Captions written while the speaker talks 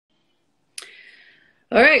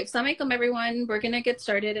All right, Assalamu alaikum everyone. We're gonna get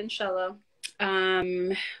started, inshallah.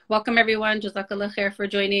 Welcome everyone. Jazakallah khair for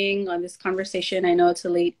joining on this conversation. I know it's a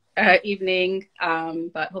late evening,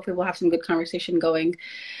 but hopefully we'll have some good conversation going.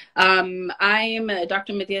 I'm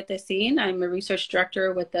Dr. Madiha Tahseen. I'm a research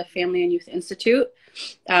director with the Family and Youth Institute.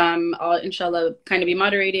 I'll inshallah kind of be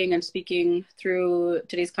moderating and speaking through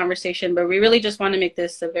today's conversation, but we really just want to make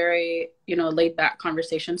this a very, laid back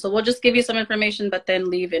conversation. So we'll just give you some information, but then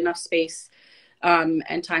leave enough space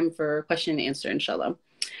and time for question and answer, inshallah.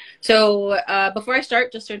 So before I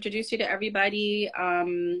start, just to introduce you to everybody,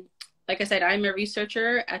 like I said, I'm a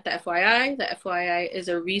researcher at the FYI. The FYI is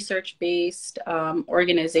a research-based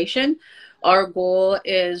organization. Our goal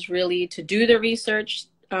is really to do the research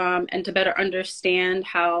and to better understand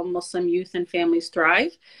how Muslim youth and families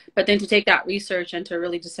thrive, but then to take that research and to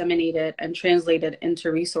really disseminate it and translate it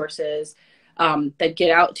into resources that get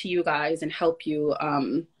out to you guys and help you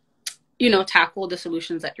tackle the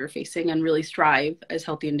solutions that you're facing and really thrive as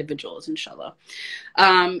healthy individuals, inshallah.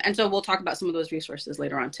 And so we'll talk about some of those resources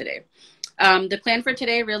later on today. The plan for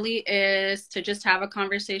today really is to just have a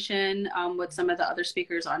conversation with some of the other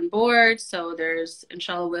speakers on board. So there's,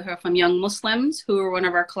 inshallah, we'll hear from Young Muslims, who are one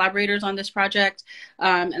of our collaborators on this project.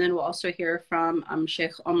 And then we'll also hear from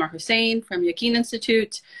Sheikh Omar Husain from Yaqeen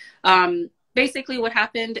Institute. Basically what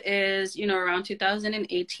happened is, around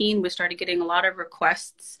 2018, we started getting a lot of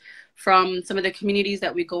requests from some of the communities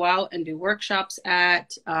that we go out and do workshops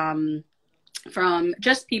at, from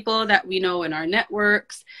just people that we know in our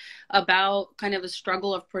networks about kind of the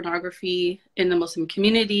struggle of pornography in the Muslim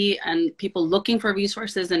community and people looking for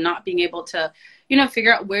resources and not being able to,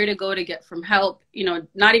 figure out where to go to get from help,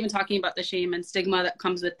 not even talking about the shame and stigma that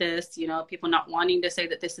comes with this, people not wanting to say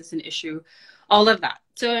that this is an issue, all of that.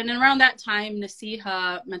 So, and around that time,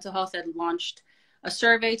 Nasiha Mental Health had launched a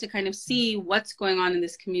survey to kind of see what's going on in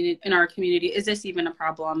this community, in our community. Is this even a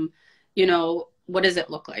problem? What does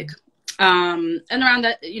it look like? And around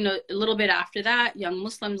that, a little bit after that, Young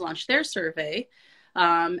Muslims launched their survey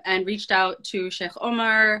and reached out to Sheikh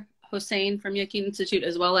Omar Hussein from Yaqeen Institute,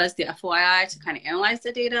 as well as the FYI, to kind of analyze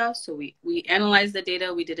the data. So we analyzed the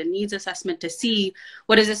data. We did a needs assessment to see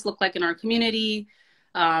what does this look like in our community,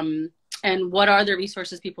 and what are the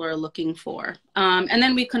resources people are looking for. And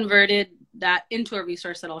then we converted that into a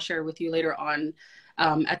resource that I'll share with you later on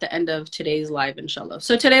at the end of today's live, inshallah.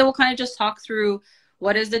 So today we'll kind of just talk through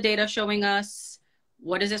what is the data showing us,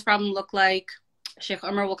 what does this problem look like. Sheikh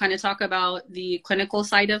Omar will kind of talk about the clinical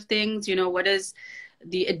side of things, what does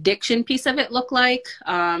the addiction piece of it look like,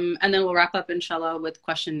 and then we'll wrap up, inshallah, with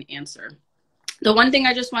question and answer. The one thing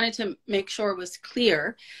I just wanted to make sure was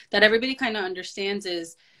clear that everybody kind of understands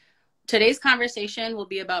is today's conversation will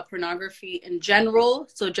be about pornography in general.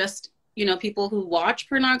 So just, people who watch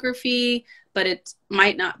pornography, but it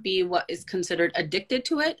might not be what is considered addicted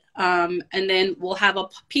to it. And then we'll have a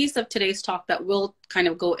piece of today's talk that will kind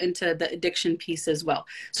of go into the addiction piece as well.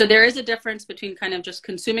 So there is a difference between kind of just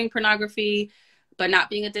consuming pornography, but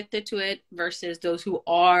not being addicted to it versus those who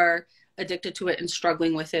are addicted to it and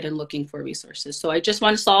struggling with it and looking for resources. So I just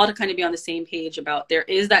want us all to kind of be on the same page about there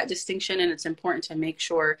is that distinction, and it's important to make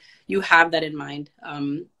sure you have that in mind,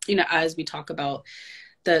 as we talk about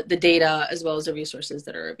the data as well as the resources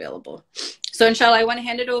that are available. So inshallah, I want to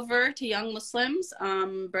hand it over to Young Muslims.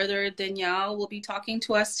 Brother Danial will be talking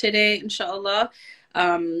to us today, inshallah.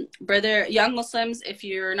 Brother Young Muslims, if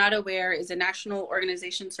you're not aware, is a national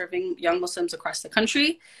organization serving young Muslims across the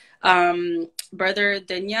country. Brother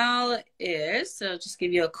Danial is, so I'll just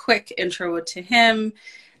give you a quick intro to him.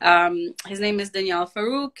 His name is Danial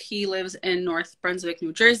Farrukh. He lives in North Brunswick,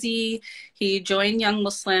 New Jersey. He joined Young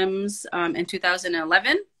Muslims in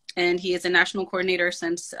 2011, and he is a national coordinator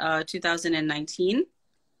since 2019.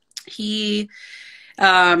 He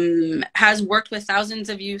has worked with thousands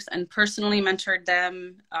of youth and personally mentored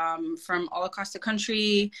them from all across the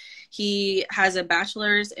country. He has a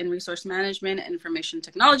bachelor's in resource management and information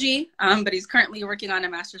technology, but he's currently working on a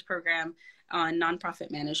master's program on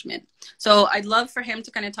nonprofit management. So I'd love for him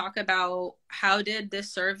to kind of talk about how did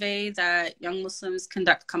this survey that Young Muslims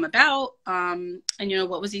conduct come about, and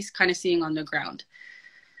what was he kind of seeing on the ground.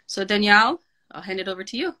 So Danial, I'll hand it over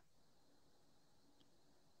to you.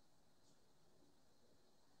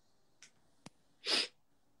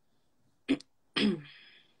 I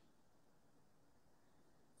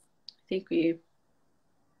think we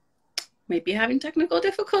might be having technical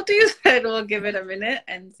difficulties, but we'll give it a minute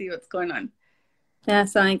and see what's going on. Yeah,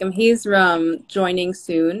 so he's joining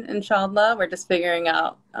soon, inshallah. We're just figuring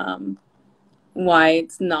out why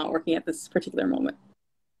it's not working at this particular moment.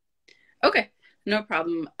 Okay, no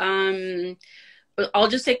problem. I'll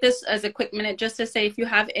just take this as a quick minute just to say, if you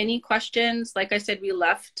have any questions, like I said, we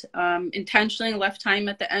left intentionally left time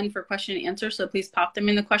at the end for question and answer. So please pop them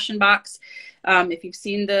in the question box. If you've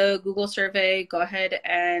seen the Google survey, go ahead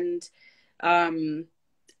and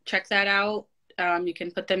check that out. You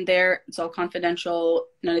can put them there. It's all confidential.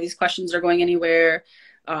 None of these questions are going anywhere.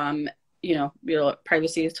 You know, your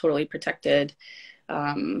privacy is totally protected.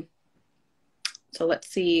 So let's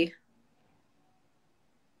see.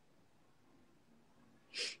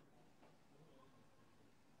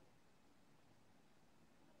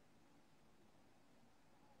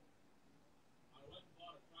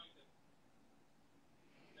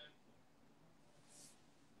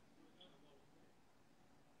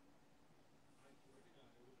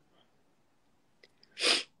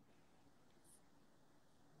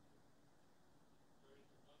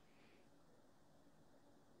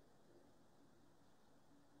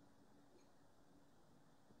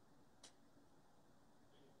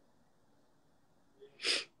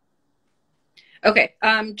 Okay,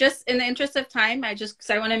 just in the interest of time, because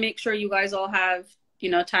I want to make sure you guys all have, you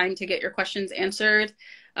know, time to get your questions answered,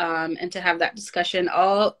 and to have that discussion.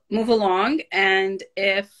 I'll move along, and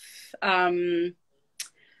if Danial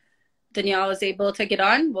is able to get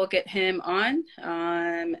on, we'll get him on,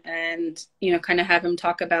 and, you know, kind of have him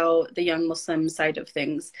talk about the young Muslim side of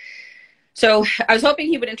things. So I was hoping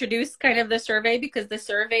he would introduce kind of the survey, because the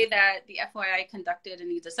survey that the FYI conducted a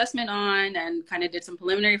needs assessment on and kind of did some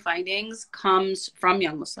preliminary findings comes from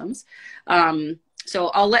young Muslims. So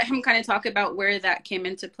I'll let him kind of talk about where that came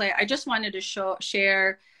into play. I just wanted to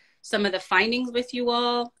share some of the findings with you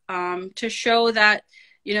all, to show that,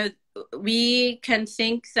 you know, we can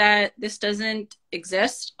think that this doesn't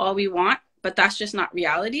exist all we want, but that's just not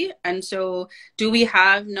reality. And so do we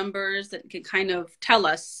have numbers that can kind of tell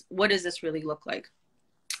us, what does this really look like?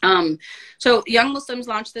 So Young Muslims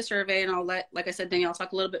launched the survey, and I'll let, like I said, Daniel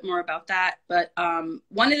talk a little bit more about that. But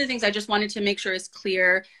one of the things I just wanted to make sure is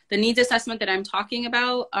clear, the needs assessment that I'm talking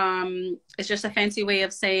about is just a fancy way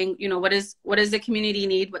of saying, you know, what is the community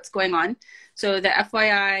need, what's going on. So the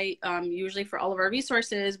FYI, usually for all of our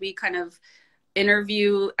resources, we kind of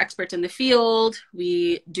interview experts in the field.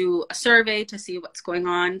 We do a survey to see what's going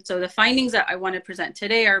on. So the findings that I want to present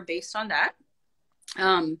today are based on that.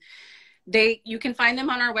 You can find them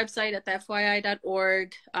on our website at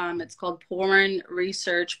thefyi.org. It's called Porn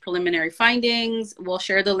Research Preliminary Findings. We'll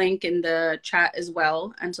share the link in the chat as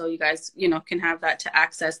well. And so you guys, you know, can have that to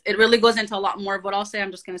access. It really goes into a lot more of what I'll say.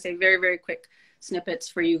 I'm just going to say very, very quick snippets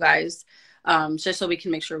for you guys, just so we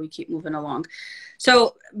can make sure we keep moving along.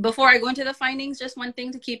 So before I go into the findings, just one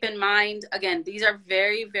thing to keep in mind. Again, these are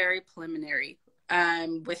very, very preliminary.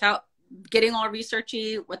 Without getting all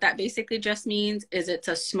researchy, what that basically just means is it's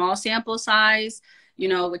a small sample size, you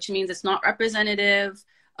know, which means it's not representative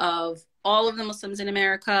of all of the Muslims in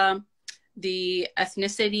America. The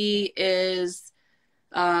ethnicity is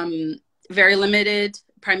very limited,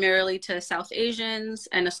 primarily to South Asians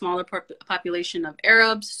and a smaller population of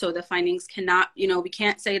Arabs. So the findings cannot, you know, we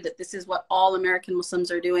can't say that this is what all American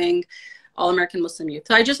Muslims are doing, all American Muslim youth.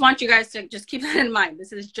 So I just want you guys to just keep that in mind.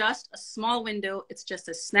 This is just a small window. It's just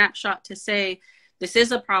a snapshot to say, this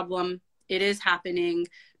is a problem. It is happening.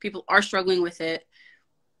 People are struggling with it.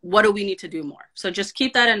 What do we need to do more? So just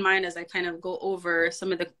keep that in mind as I kind of go over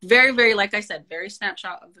some of the very, very, like I said, very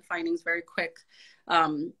snapshot of the findings, very quick,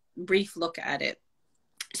 brief look at it.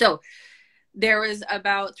 So there was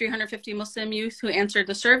about 350 Muslim youth who answered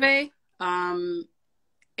the survey.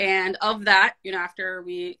 And of that, you know, after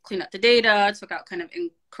we clean up the data, took out kind of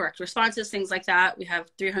incorrect responses, things like that, we have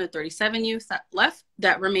 337 youth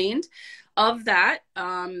that remained. Of that,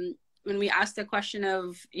 when we asked the question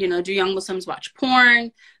of, you know, do young Muslims watch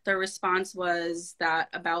porn? The response was that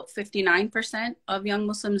about 59% of young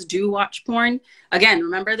Muslims do watch porn. Again,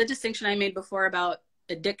 remember the distinction I made before about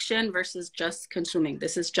addiction versus just consuming.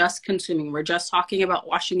 This is just consuming. We're just talking about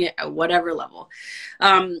watching it at whatever level.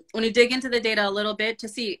 When you dig into the data a little bit to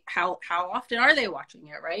see how often are they watching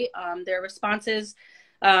it, right? Their responses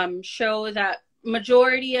show that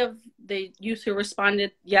majority of the youth who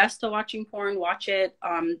responded yes to watching porn watch it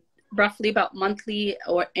roughly about monthly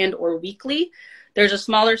or weekly. There's a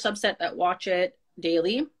smaller subset that watch it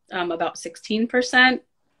daily, about 16%.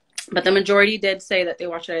 But the majority did say that they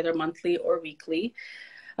watch it either monthly or weekly.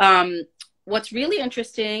 What's really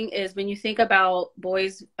interesting is when you think about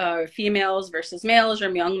boys, females versus males,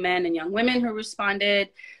 or young men and young women who responded.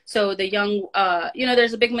 So the young, you know,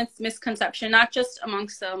 there's a big misconception, not just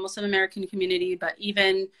amongst the Muslim American community, but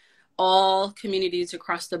even all communities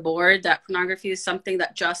across the board, that pornography is something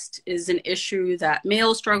that just is an issue that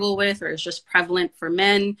males struggle with, or is just prevalent for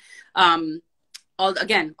men.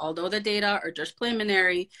 again, although the data are just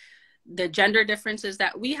preliminary, the gender differences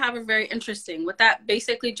that we have are very interesting. What that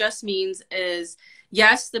basically just means is,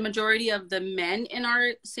 yes, the majority of the men in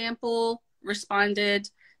our sample responded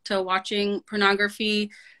to watching pornography.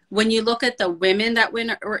 When you look at the women that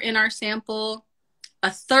were in our sample, a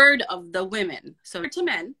third of the women, so to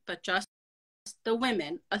men, but just the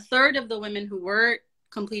women, a third of the women who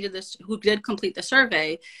did complete the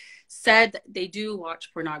survey said that they do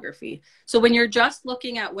watch pornography. So when you're just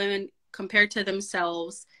looking at women compared to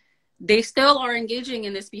themselves, they still are engaging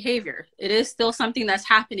in this behavior. It is still something that's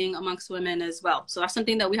happening amongst women as well. So that's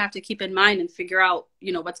something that we have to keep in mind and figure out,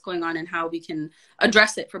 what's going on and how we can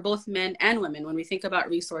address it for both men and women when we think about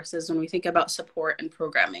resources, when we think about support and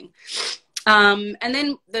programming. And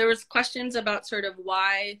then there was questions about sort of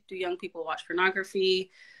why do young people watch pornography?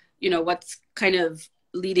 What's kind of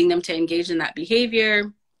leading them to engage in that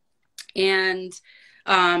behavior? And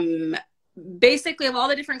basically, of all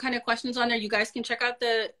the different kind of questions on there, you guys can check out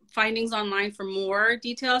the findings online for more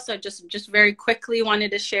details. So just very quickly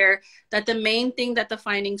wanted to share that the main thing that the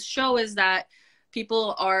findings show is that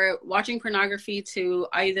people are watching pornography to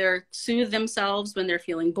either soothe themselves when they're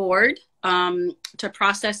feeling bored, to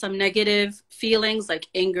process some negative feelings like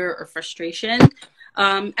anger or frustration.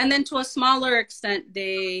 And then to a smaller extent,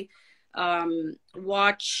 they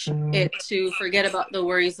watch it to forget about the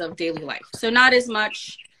worries of daily life. So not as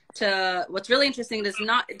much to what's really interesting is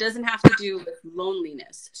it doesn't have to do with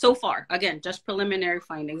loneliness so far. Again, just preliminary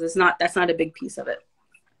findings. That's not a big piece of it.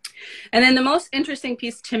 And then the most interesting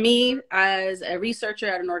piece to me as a researcher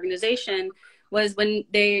at an organization was when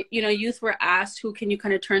youth were asked, who can you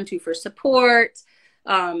kind of turn to for support?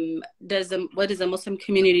 What is the Muslim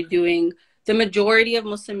community doing? The majority of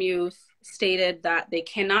Muslim youth stated that they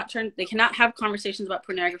cannot have conversations about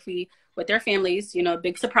pornography with their families.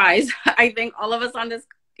 Big surprise. I think all of us on this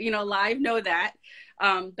live know that,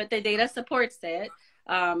 but the data supports it.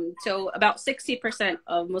 So about 60%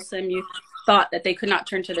 of Muslim youth thought that they could not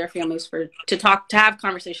turn to their families to have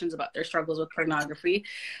conversations about their struggles with pornography.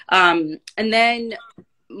 And then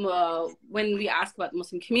when we ask about the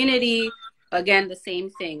Muslim community, again, the same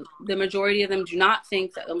thing. The majority of them do not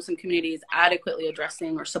think that the Muslim community is adequately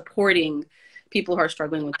addressing or supporting people who are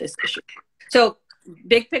struggling with this issue. So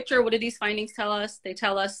big picture, what do these findings tell us? They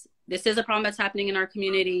tell us this is a problem that's happening in our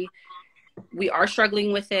community. We are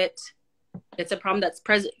struggling with it. It's a problem that's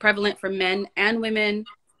prevalent for men and women,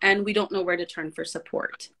 and we don't know where to turn for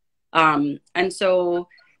support. And so,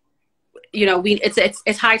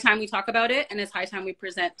 it's high time we talk about it, and it's high time we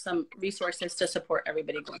present some resources to support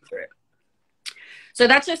everybody going through it. So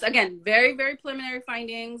that's just, again, very, very preliminary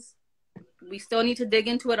findings. We still need to dig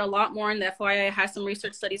into it a lot more, and the FYI has some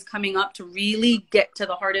research studies coming up to really get to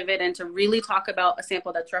the heart of it and to really talk about a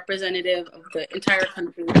sample that's representative of the entire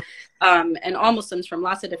country, and all Muslims from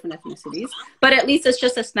lots of different ethnicities. But at least it's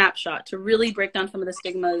just a snapshot to really break down some of the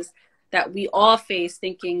stigmas that we all face,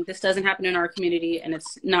 thinking this doesn't happen in our community and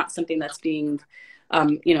it's not something that's being,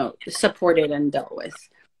 supported and dealt with.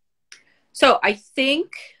 So I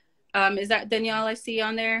think, is that Danial I see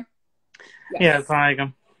on there? Yes. Yeah,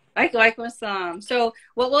 So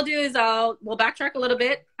what we'll do is we'll backtrack a little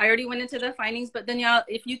bit. I already went into the findings, but Danial,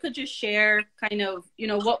 if you could just share kind of,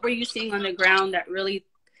 what were you seeing on the ground that really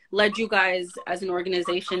led you guys as an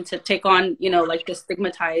organization to take on, like the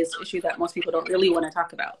stigmatized issue that most people don't really want to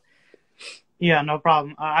talk about? Yeah, no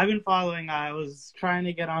problem. I've been following. I was trying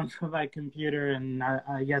to get onto my computer, and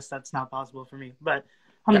I guess that's not possible for me. But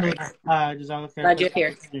alhamdulillah, glad you're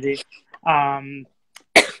here.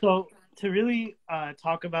 So to really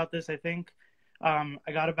talk about this, I think I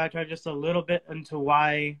got to backtrack just a little bit into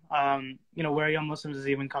why, where Young Muslims is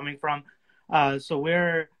even coming from. So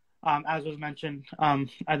we're, as was mentioned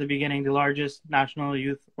at the beginning, the largest national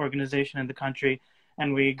youth organization in the country.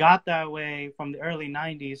 And we got that way from the early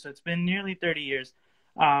 90s. So it's been nearly 30 years.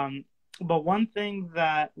 But one thing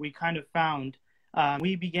that we kind of found,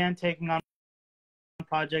 we began taking on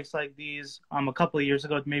projects like these a couple of years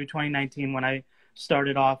ago, maybe 2019, when I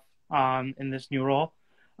started off in this new role.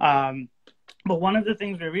 But one of the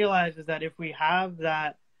things we realized is that if we have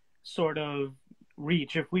that sort of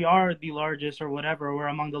reach, if we are the largest or whatever, we're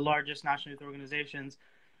among the largest national youth organizations,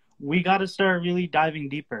 we got to start really diving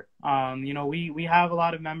deeper. We have a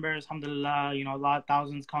lot of members, alhamdulillah,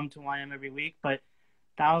 thousands come to YM every week, but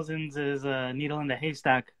thousands is a needle in the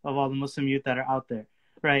haystack of all the Muslim youth that are out there,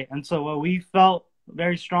 right? And so what we felt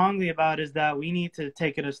very strongly about is that we need to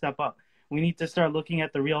take it a step up. We need to start looking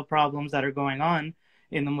at the real problems that are going on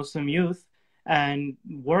in the Muslim youth and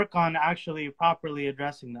work on actually properly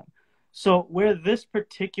addressing them. So where this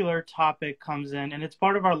particular topic comes in, and it's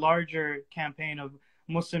part of our larger campaign of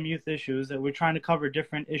Muslim youth issues, that we're trying to cover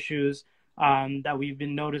different issues that we've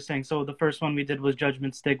been noticing. So the first one we did was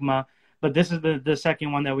judgment stigma, but this is the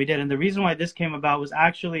second one that we did. And the reason why this came about was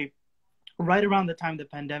actually right around the time the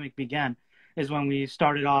pandemic began is when we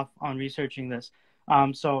started off on researching this.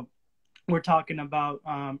 So we're talking about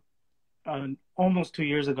almost 2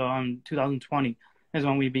 years ago, 2020 is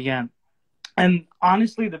when we began. And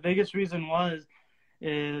honestly, the biggest reason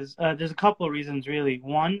is there's a couple of reasons, really.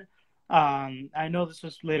 One, I know this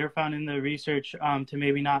was later found in the research to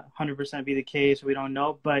maybe not 100% be the case. We don't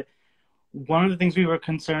know. But one of the things we were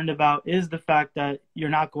concerned about is the fact that you're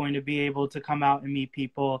not going to be able to come out and meet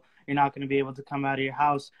people. You're not going to be able to come out of your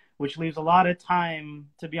house, which leaves a lot of time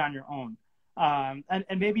to be on your own. And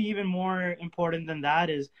maybe even more important than that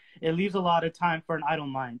is it leaves a lot of time for an idle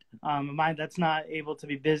mind, a mind that's not able to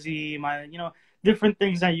be busy, different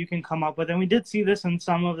things that you can come up with. And we did see this in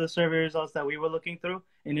some of the survey results that we were looking through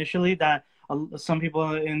initially, that some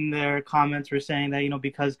people in their comments were saying that,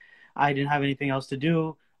 because I didn't have anything else to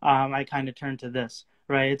do, I kind of turned to this,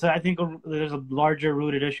 right? So I think there's a larger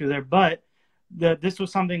rooted issue there, but this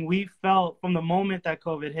was something we felt from the moment that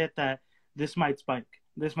COVID hit, that this might spike.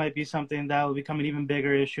 This might be something that will become an even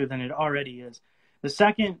bigger issue than it already is. The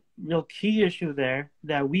second real key issue there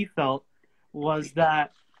that we felt was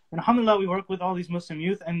that, and alhamdulillah, we work with all these Muslim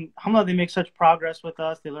youth, and alhamdulillah, they make such progress with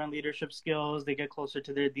us. They learn leadership skills. They get closer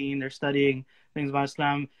to their deen. They're studying things about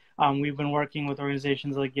Islam. We've been working with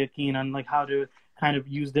organizations like Yaqeen on how to kind of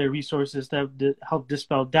use their resources to help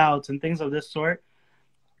dispel doubts and things of this sort.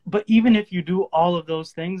 But even if you do all of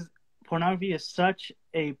those things, pornography is such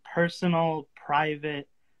a personal, private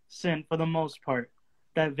sin for the most part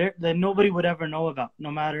that nobody would ever know about,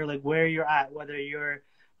 no matter where you're at, whether you're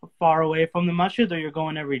far away from the masjid or you're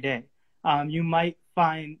going every day. You might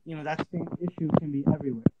find, that same issue can be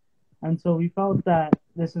everywhere. And so we felt that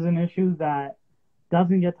this is an issue that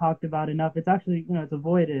doesn't get talked about enough. It's actually, it's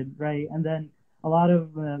avoided, right? And then a lot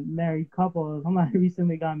of married couples, I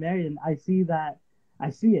recently got married, and I see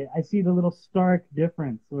it. I see the little stark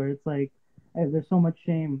difference where it's hey, there's so much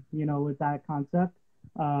shame, with that concept.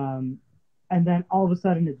 And then all of a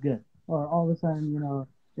sudden it's good, or all of a sudden,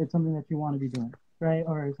 it's something that you want to be doing, right?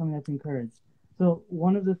 Or something that's encouraged. So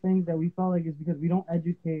one of the things that we felt is because we don't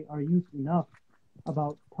educate our youth enough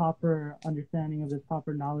about proper understanding of this,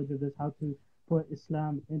 proper knowledge of this, how to put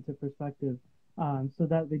Islam into perspective, so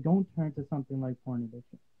that they don't turn to something like porn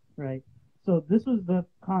addiction, right? So this was the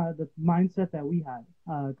mindset that we had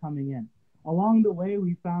coming in. Along the way,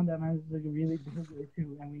 we found that this was a really big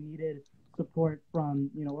issue, and we needed support from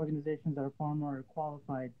organizations that are far more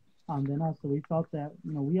qualified than us. So we felt that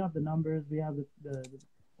we have the numbers, we have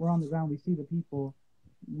we're on the ground, we see the people.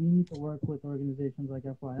 We need to work with organizations like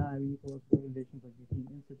FYI. We need to work with organizations like the Yaqeen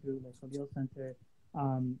Institute, like Fadil Center,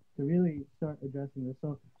 to really start addressing this.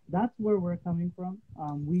 So that's where we're coming from.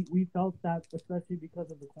 We felt that, especially because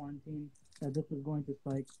of the quarantine, that this was going to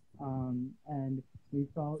spike. And we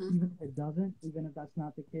felt even if it doesn't, even if that's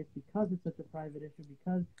not the case, because it's such a private issue,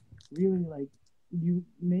 because really you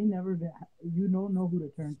may never be, you don't know who to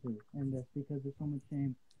turn to in this, because there's so much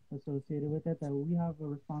shame associated with it, that we have a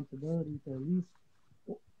responsibility to at least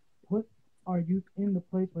put our youth in the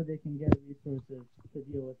place where they can get resources to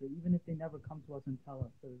deal with it, even if they never come to us and tell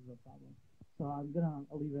us there's a problem. So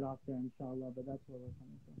I'll leave it off there, inshallah, but that's where we're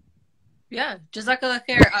coming from. Yeah, Jazakallah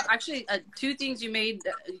khair. Actually, two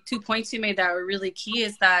points you made that were really key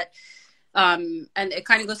is that, and it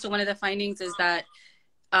kind of goes to one of the findings, is that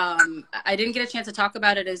I didn't get a chance to talk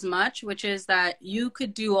about it as much, which is that you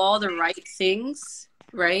could do all the right things,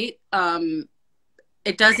 right?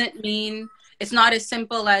 It doesn't mean, it's not as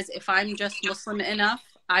simple as if I'm just Muslim enough,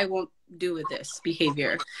 I won't do this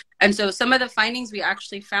behavior. And so some of the findings we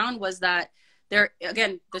actually found was that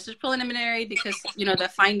again, this is preliminary because,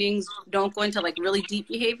 the findings don't go into really deep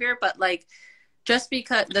behavior, but just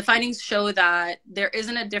because the findings show that there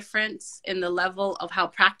isn't a difference in the level of how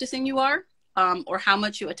practicing you are, or how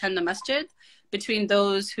much you attend the masjid between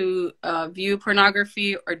those who view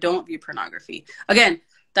pornography or don't view pornography. Again,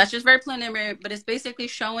 that's just very preliminary, but it's basically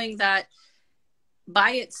showing that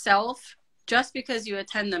by itself, just because you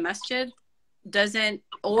attend the masjid doesn't,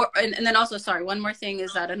 and then also, sorry, one more thing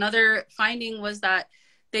is that another finding was that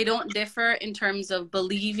they don't differ in terms of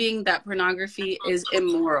believing that pornography is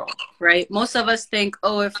immoral, right? Most of us think,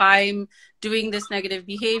 oh, if I'm doing this negative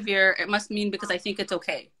behavior, it must mean because I think it's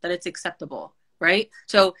okay, that it's acceptable, right?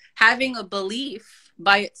 So having a belief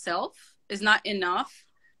by itself is not enough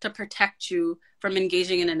to protect you from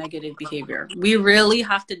engaging in a negative behavior. We really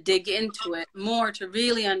have to dig into it more to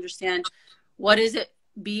really understand what does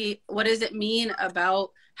it mean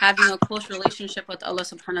about having a close relationship with Allah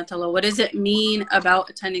subhanahu wa ta'ala? What does it mean about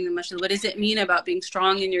attending the masjid? What does it mean about being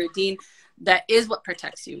strong in your deen? That is what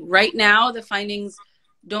protects you. Right now, the findings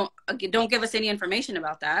don't give us any information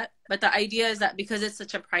about that. But the idea is that because it's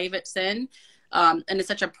such a private sin, and it's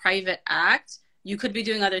such a private act, you could be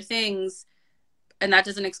doing other things, and that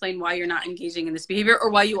doesn't explain why you're not engaging in this behavior or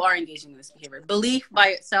why you are engaging in this behavior. Belief by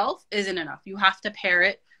itself isn't enough. You have to pair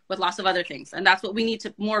it with lots of other things. And that's what we need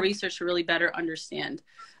to more research to really better understand.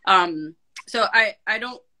 So I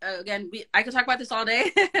don't, again, I could talk about this all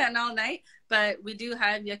day and all night, but we do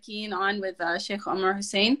have Yaqeen on with Sheikh Omar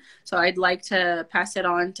Husain. So I'd like to pass it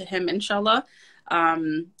on to him, inshallah.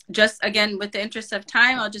 Just again, with the interest of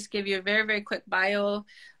time, I'll just give you a very, very quick bio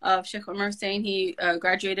of Sheikh Omar Husain. He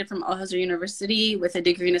graduated from Al-Azhar University with a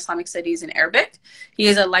degree in Islamic Studies in Arabic. He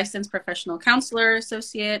is a licensed professional counselor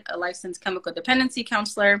associate, a licensed chemical dependency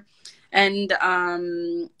counselor. And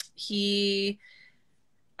I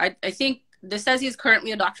think this says he's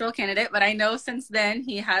currently a doctoral candidate, but I know since then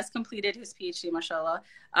he has completed his PhD, mashallah.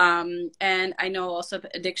 And I know also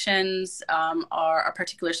addictions are a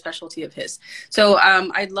particular specialty of his. So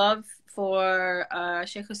I'd love for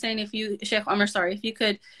Sheikh Omar, if you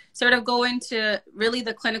could sort of go into really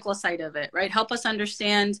the clinical side of it, right? Help us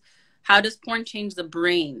understand, how does porn change the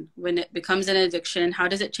brain when it becomes an addiction? How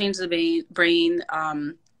does it change the brain?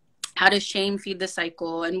 How does shame feed the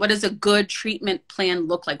cycle? And what does a good treatment plan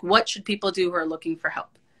look like? What should people do who are looking for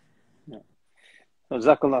help?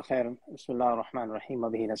 Jazakallah khairan. Bismillah ar-Rahman ar-Rahim.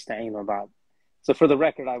 Bihi nasta'een wa ba'd. So for the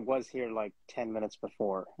record, I was here like 10 minutes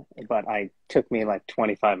before, but it took me like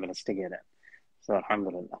 25 minutes to get in. So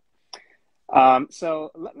alhamdulillah.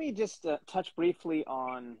 So let me just touch briefly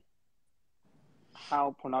on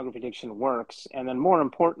how pornography addiction works. And then more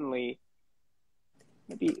importantly,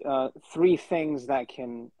 maybe 3 things that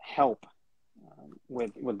can help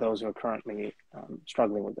with those who are currently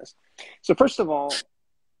struggling with this. So first of all,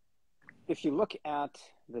 if you look at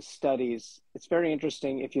the studies, it's very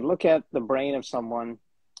interesting. If you look at the brain of someone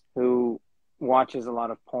who watches a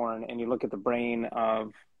lot of porn and you look at the brain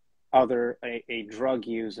of a drug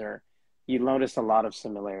user, you notice a lot of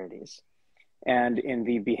similarities. And in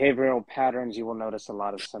the behavioral patterns, you will notice a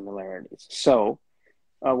lot of similarities. So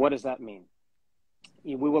what does that mean?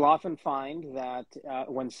 We will often find that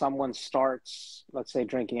when someone starts, let's say,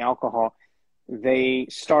 drinking alcohol, they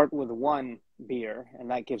start with 1 beer,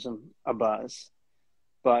 and that gives them a buzz.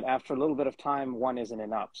 But after a little bit of time, 1 isn't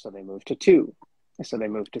enough. So they move to 2. So they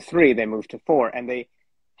move to 3. They move to 4. And they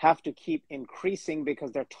have to keep increasing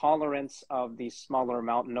because their tolerance of the smaller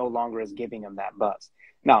amount no longer is giving them that buzz.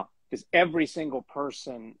 Now, does every single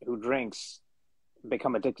person who drinks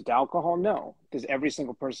become addicted to alcohol? No. Does every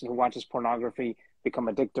single person who watches pornography become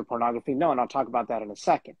addicted to pornography? No, and I'll talk about that in a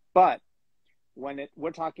second. But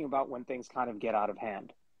we're talking about when things kind of get out of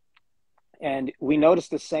hand. And we notice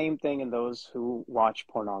the same thing in those who watch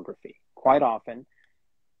pornography. Quite often,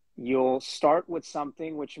 you'll start with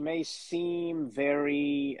something which may seem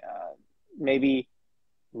very, maybe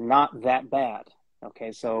not that bad.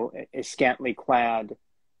 Okay, so a scantily clad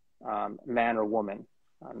man or woman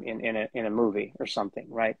in a movie or something,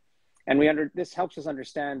 right? And this helps us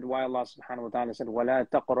understand why Allah subhanahu wa ta'ala said, وَلَا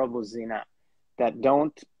تَقْرَبُوا الزِّنَا, that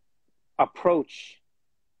don't approach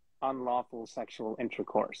unlawful sexual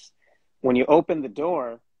intercourse. When you open the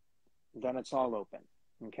door, then it's all open,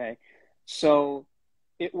 okay? So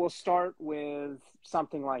it will start with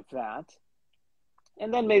something like that,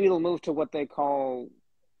 and then maybe it'll move to what they call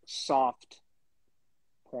soft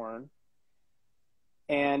porn,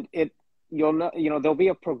 and there'll be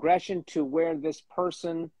a progression to where this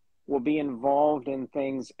person will be involved in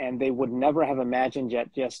things and they would never have imagined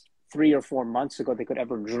yet just 3 or 4 months ago they could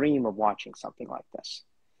ever dream of watching something like this.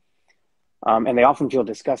 And they often feel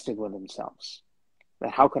disgusted with themselves.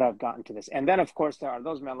 That how could I have gotten to this? And then, of course, there are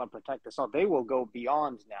those, may Allah protect us all, they will go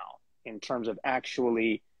beyond now in terms of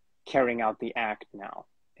actually carrying out the act now.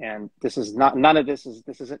 And this is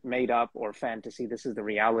this isn't made up or fantasy. This is the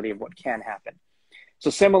reality of what can happen. So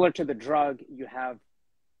similar to the drug, you have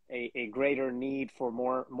a greater need for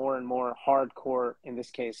more and more hardcore, in this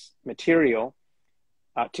case, material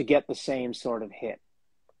to get the same sort of hit.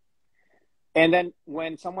 And then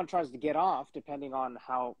when someone tries to get off, depending on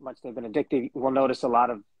how much they've been addicted, we'll notice a lot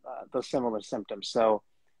of those similar symptoms. So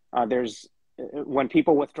when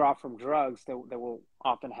people withdraw from drugs, they will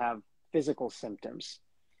often have physical symptoms,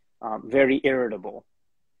 very irritable.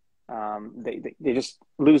 They just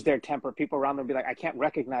lose their temper. People around them will be like, I can't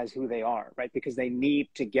recognize who they are, right? Because they need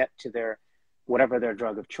to get to whatever their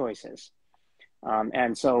drug of choice is.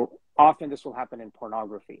 And so often this will happen in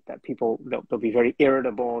pornography, that people, they'll be very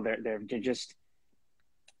irritable.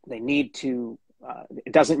 They need to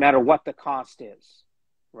it doesn't matter what the cost is,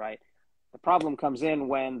 right? The problem comes in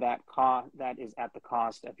when that is at the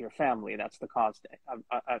cost of your family. That's the cost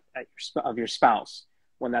of your spouse.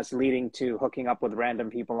 When that's leading to hooking up with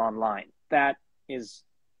random people online. That is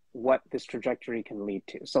what this trajectory can lead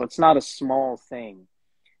to. So it's not a small thing.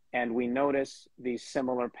 And we notice these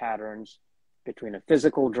similar patterns between a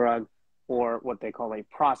physical drug or what they call a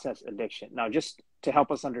process addiction. Now, just to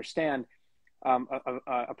help us understand,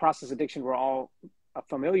 a process addiction we're all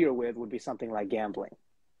familiar with would be something like gambling,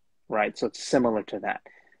 right? So it's similar to that.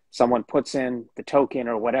 Someone puts in the token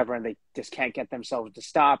or whatever, and they just can't get themselves to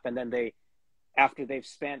stop. And then after they've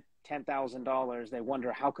spent $10,000, they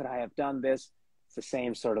wonder, how could I have done this? It's the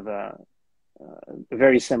same sort of a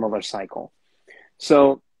very similar cycle.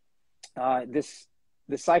 So this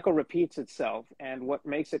cycle repeats itself. And what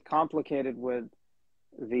makes it complicated with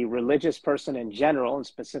the religious person in general, and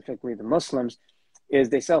specifically the Muslims, is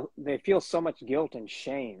they feel so much guilt and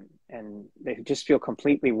shame, and they just feel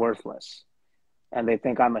completely worthless. And they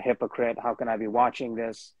think, I'm a hypocrite. How can I be watching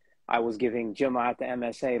this? I was giving Jummah at the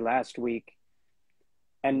MSA last week.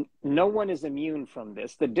 And no one is immune from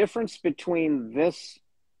this. The difference between this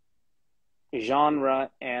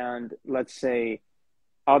genre and, let's say,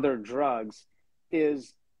 other drugs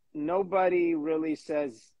is nobody really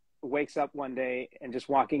wakes up one day and just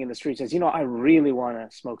walking in the street says, I really want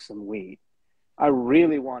to smoke some weed. I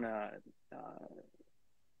really want to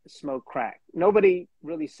smoke crack. Nobody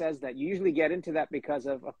really says that. You usually get into that because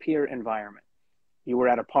of a peer environment. You were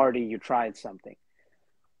at a party, you tried something.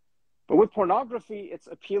 But with pornography, it's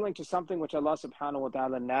appealing to something which Allah subhanahu wa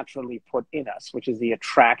ta'ala naturally put in us, which is the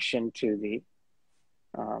attraction to the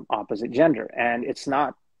opposite gender. And it's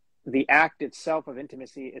not the act itself of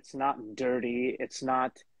intimacy. It's not dirty. It's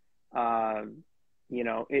not, but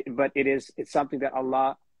it's something that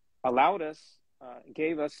Allah allowed us,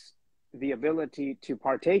 gave us the ability to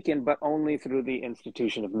partake in, but only through the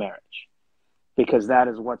institution of marriage, because that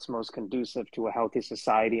is what's most conducive to a healthy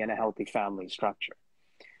society and a healthy family structure.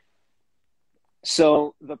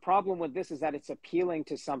 So the problem with this is that it's appealing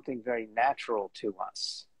to something very natural to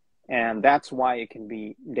us. And that's why it can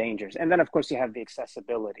be dangerous. And then, of course, you have the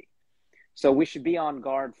accessibility. So we should be on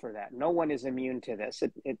guard for that. No one is immune to this.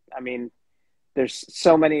 There's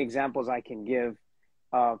so many examples I can give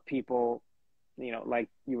of people, like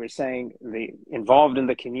you were saying, involved in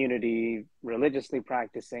the community, religiously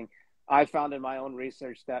practicing. I found in my own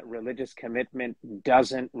research that religious commitment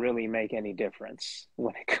doesn't really make any difference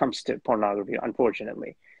when it comes to pornography,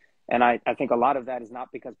 unfortunately. And I think a lot of that is not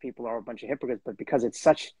because people are a bunch of hypocrites, but because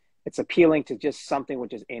it's appealing to just something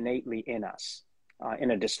which is innately in us,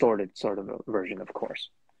 in a distorted sort of a version, of course.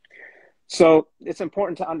 So it's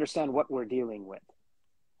important to understand what we're dealing with.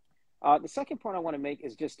 The second point I want to make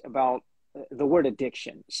is just about the word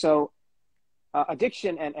addiction. So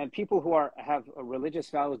addiction and people who have a religious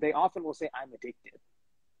values, they often will say, I'm addicted,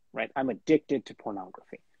 right? I'm addicted to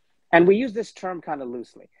pornography. And we use this term kind of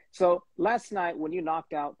loosely. So last night, when you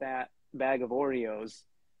knocked out that bag of Oreos,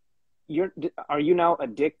 are you now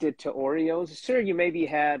addicted to Oreos? Sure, you maybe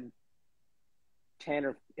had 10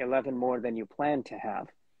 or 11 more than you planned to have,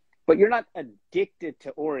 but you're not addicted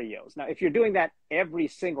to Oreos. Now, if you're doing that every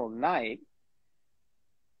single night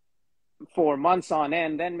for months on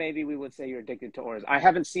end, then maybe we would say you're addicted to Oreos. I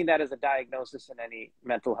haven't seen that as a diagnosis in any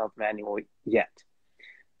mental health manual yet.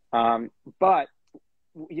 But,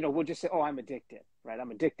 we'll just say, oh, I'm addicted, right?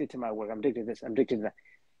 I'm addicted to my work. I'm addicted to this. I'm addicted to that.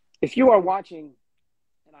 If you are watching,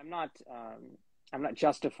 and I'm not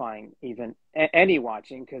justifying even any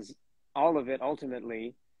watching, because all of it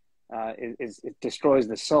ultimately it destroys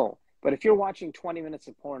the soul. But if you're watching 20 minutes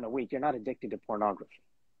of porn a week, you're not addicted to pornography.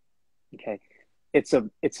 Okay. It's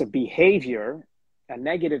a behavior, a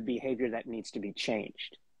negative behavior that needs to be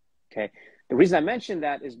changed. Okay. The reason I mention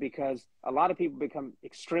that is because a lot of people become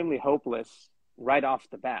extremely hopeless right off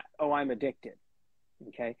the bat. Oh, I'm addicted.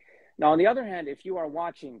 Okay. Now, on the other hand, if you are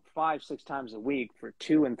watching 5-6 times a week for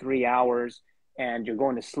 2 and 3 hours, and you're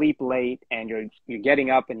going to sleep late, and you're getting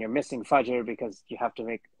up and you're missing Fajr because you have to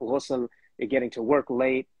make ghusl, you're getting to work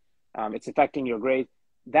late, it's affecting your grades,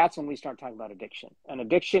 that's when we start talking about addiction. And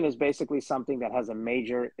addiction is basically something that has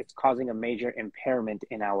it's causing a major impairment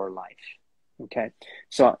in our life. Okay.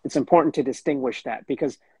 So it's important to distinguish that,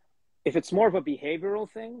 because if it's more of a behavioral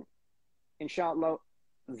thing, inshallah,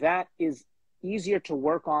 that is easier to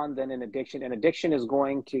work on than an addiction. And addiction is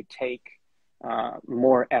going to take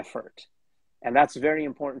more effort. And that's very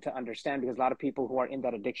important to understand, because a lot of people who are in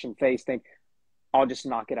that addiction phase think, I'll just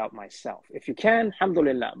knock it out myself. If you can,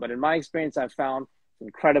 alhamdulillah. But in my experience, I've found it's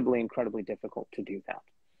incredibly, incredibly difficult to do that.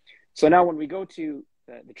 So now when we go to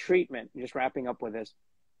the treatment, just wrapping up with this,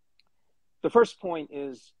 the first point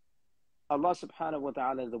is Allah subhanahu wa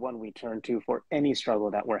ta'ala is the one we turn to for any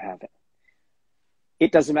struggle that we're having.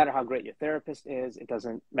 It doesn't matter how great your therapist is. It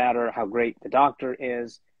doesn't matter how great the doctor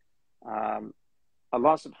is. Allah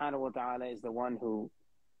subhanahu wa ta'ala is the one who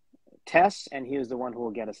tests, and he is the one who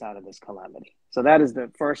will get us out of this calamity. So that is the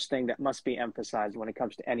first thing that must be emphasized when it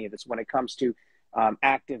comes to any of this, when it comes to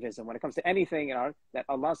activism, when it comes to anything in our, that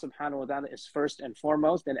Allah subhanahu wa ta'ala is first and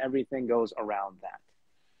foremost, and everything goes around that.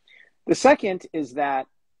 The second is that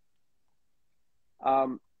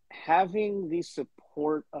having the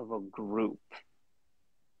support of a group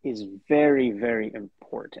is very, very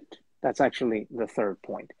important. That's actually the third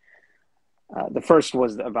point. The first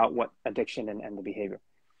was about what addiction and the behavior.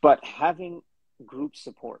 But having group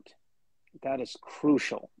support, that is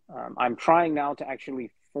crucial. I'm trying now to actually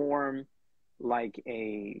form like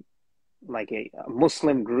a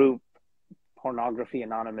Muslim group, pornography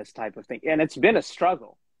anonymous type of thing. And it's been a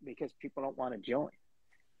struggle because people don't want to join,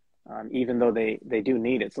 even though they do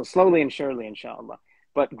need it. So slowly and surely, inshallah.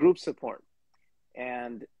 But group support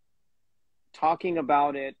and talking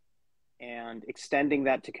about it and extending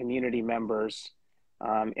that to community members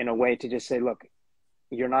in a way to just say, look,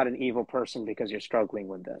 you're not an evil person because you're struggling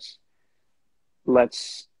with this.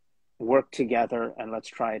 Let's work together and let's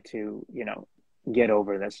try to, get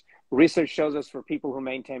over this. Research shows us for people who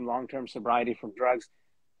maintain long-term sobriety from drugs,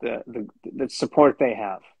 the support they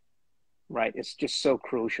have, right? It's just so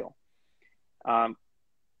crucial.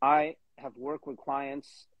 I have worked with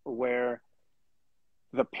clients where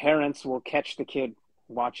the parents will catch the kid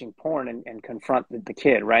watching porn and confront the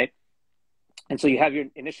kid, right? And so you have your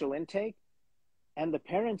initial intake, and the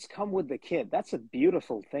parents come with the kid. That's a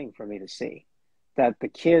beautiful thing for me to see, that the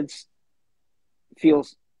kids feel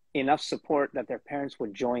enough support that their parents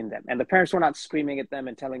would join them. And the parents were not screaming at them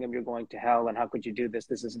and telling them you're going to hell and how could you do this?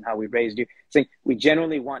 This isn't how we raised you. Saying we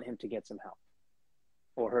genuinely want him to get some help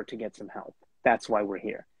or her to get some help. That's why we're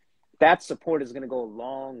here. That support is going to go a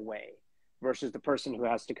long way versus the person who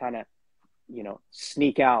has to kind of,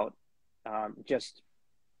 sneak out, just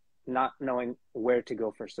not knowing where to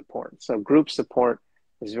go for support. So group support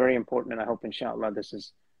is very important, and I hope, inshallah, this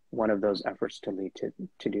is one of those efforts to lead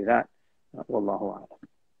to do that. Wallahu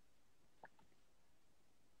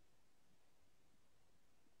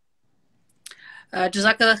a'lam.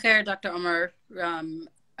 Jazakallah khair, Dr. Omar.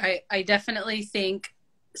 I definitely think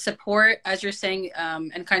support, as you're saying,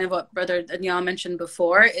 and kind of what Brother Danial mentioned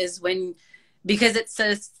before, is because it's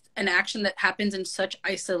an action that happens in such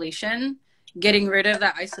isolation, getting rid of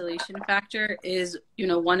that isolation factor is,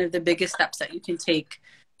 one of the biggest steps that you can take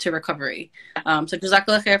to recovery. So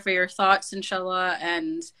Jazakallah khair for your thoughts, inshallah.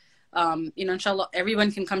 And, inshallah,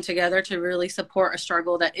 everyone can come together to really support a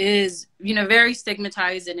struggle that is, very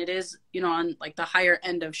stigmatized, and it is, on like the higher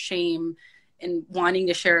end of shame and wanting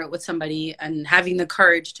to share it with somebody and having the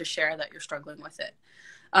courage to share that you're struggling with it.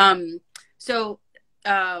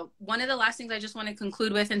 One of the last things I just want to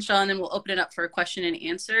conclude with, inshallah, and then we'll open it up for a question and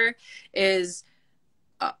answer, is,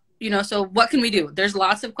 so what can we do? There's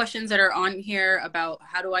lots of questions that are on here about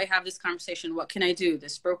how do I have this conversation? What can I do?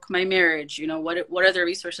 This broke my marriage. What are the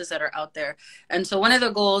resources that are out there? And so one of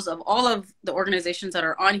the goals of all of the organizations that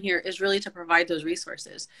are on here is really to provide those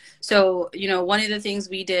resources. So, one of the things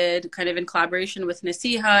we did kind of in collaboration with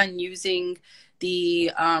Nasiha and using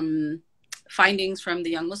the findings from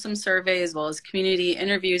the Young Muslim Survey as well as community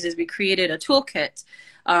interviews is we created a toolkit.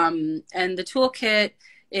 And the toolkit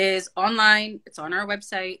is online. It's on our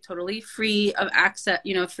website, totally free of access,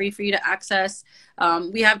 free for you to access.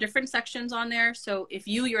 We have different sections on there. So if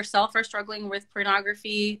you yourself are struggling with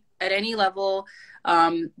pornography at any level,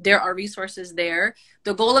 there are resources there.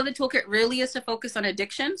 The goal of the toolkit really is to focus on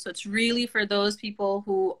addiction. So it's really for those people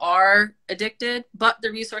who are addicted, but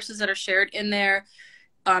the resources that are shared in there,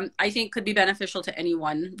 I think could be beneficial to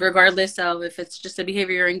anyone, regardless of if it's just a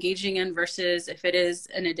behavior you're engaging in versus if it is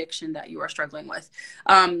an addiction that you are struggling with.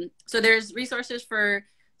 So there's resources for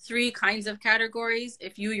 3 kinds of categories.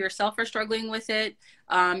 If you yourself are struggling with it,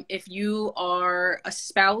 if you are a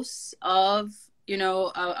spouse of,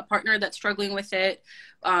 a partner that's struggling with it,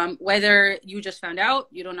 whether you just found out,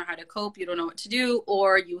 you don't know how to cope, you don't know what to do,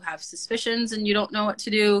 or you have suspicions and you don't know what to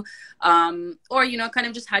do, or, kind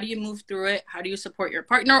of just how do you move through it? How do you support your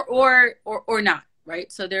partner or not,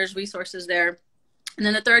 right? So there's resources there. And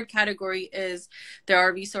then the third category is there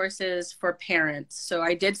are resources for parents. So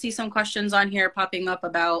I did see some questions on here popping up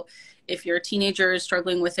about if your teenager is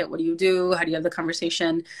struggling with it, what do you do? How do you have the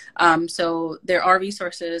conversation? So there are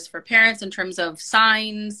resources for parents in terms of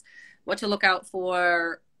signs, what to look out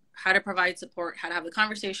for, how to provide support, how to have the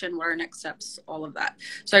conversation, what are next steps, all of that.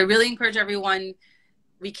 So I really encourage everyone.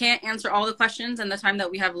 We can't answer all the questions in the time that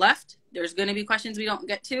we have left. There's going to be questions we don't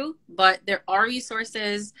get to, but there are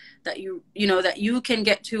resources that that you can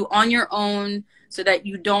get to on your own, so that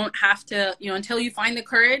you don't have to, until you find the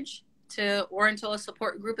courage to, or until a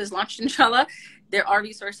support group is launched, inshallah. There are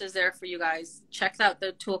resources there for you guys. Check out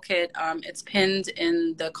the toolkit. It's pinned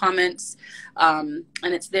in the comments, and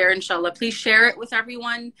it's there, inshallah. Please share it with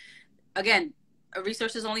everyone. Again, a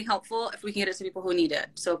resource is only helpful if we can get it to people who need it.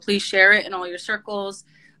 So please share it in all your circles.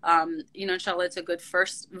 Inshallah, it's a good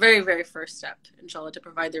very, very first step, inshallah, to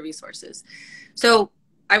provide the resources. So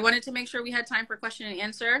I wanted to make sure we had time for question and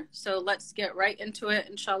answer. So let's get right into it,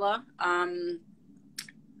 inshallah.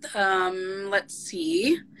 Let's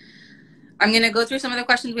see. I'm going to go through some of the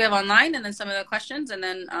questions we have online, and then some of the questions, and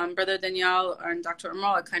then Brother Danial and Dr.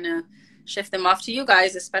 Omar, I'll kind of shift them off to you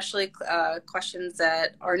guys, especially questions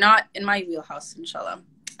that are not in my wheelhouse, inshallah.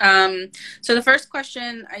 So the first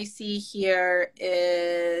question I see here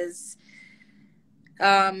is,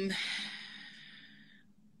 this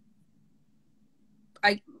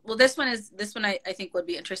one I think would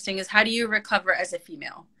be interesting, is how do you recover as a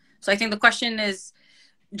female? So I think the question is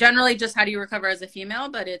generally just how do you recover as a female,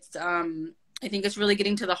 but it's, I think it's really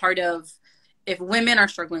getting to the heart of, if women are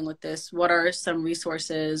struggling with this, what are some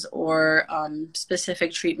resources or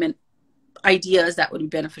specific treatment ideas that would be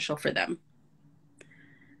beneficial for them?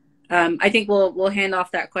 I think we'll hand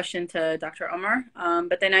off that question to Dr. Omar.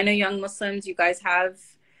 But then I know Young Muslims, you guys have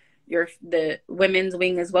the women's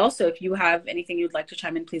wing as well. So if you have anything you'd like to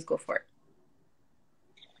chime in, please go for it.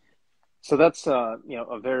 So that's a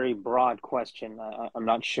very broad question. I'm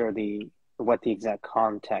not sure what the exact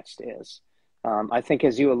context is. I think,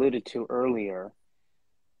 as you alluded to earlier,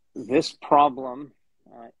 this problem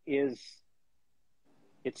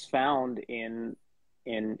it's found in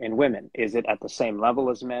women. Is it at the same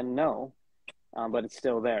level as men? No, but it's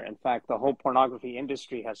still there. In fact, the whole pornography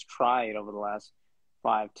industry has tried over the last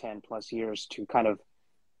 5, 10 plus years to kind of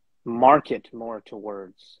market more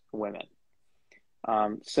towards women.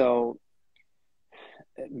 So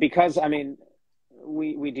because,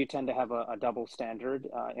 we do tend to have a double standard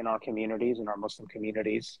in our communities, in our Muslim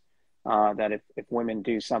communities, that if women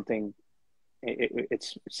do something,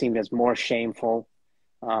 it's seen as more shameful,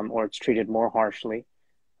 or it's treated more harshly,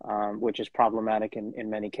 which is problematic in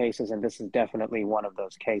many cases. And this is definitely one of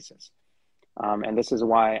those cases. And this is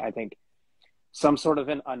why I think some sort of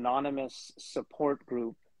an anonymous support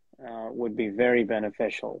group would be very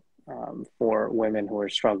beneficial for women who are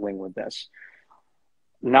struggling with this.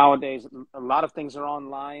 Nowadays, a lot of things are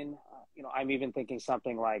online. I'm even thinking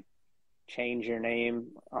something like change your name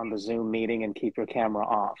on the Zoom meeting and keep your camera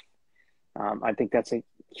off. I think that's a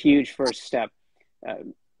huge first step.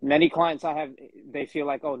 Many clients I have, they feel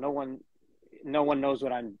like, oh, no one knows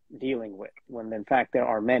what I'm dealing with, when in fact there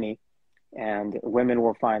are many, and women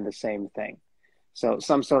will find the same thing. So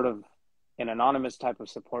some sort of an anonymous type of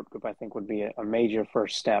support group, I think, would be a major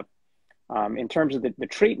first step. In terms of the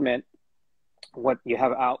treatment, what you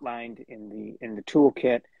have outlined in the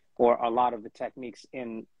toolkit, or a lot of the techniques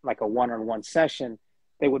in like a one-on-one session,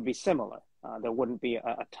 they would be similar. There wouldn't be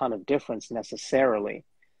a ton of difference necessarily.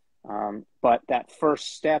 But that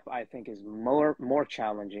first step, I think, is more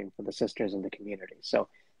challenging for the sisters in the community. So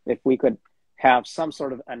if we could have some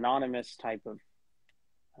sort of anonymous type of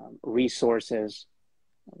resources,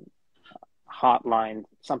 hotline,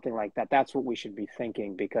 something like that, that's what we should be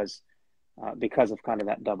thinking, because of kind of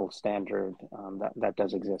that double standard that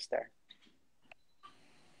does exist there.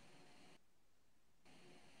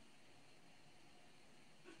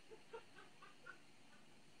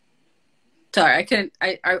 Sorry, I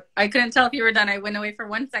couldn't tell if you were done. I went away for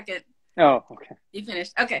 1 second. Oh, okay. You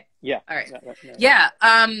finished? Okay. Yeah. All right. Yeah.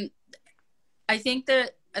 I think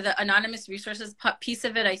that the anonymous resources piece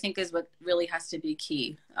of it, I think, is what really has to be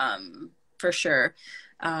key, for sure.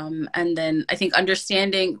 And then I think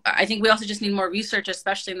we also just need more research,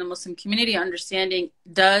 especially in the Muslim community, understanding,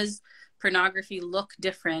 does pornography look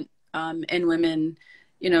different in women,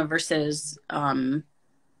 versus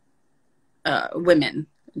women,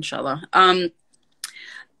 inshallah.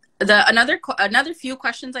 Another few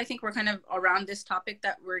questions I think were kind of around this topic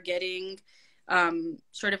that we're getting,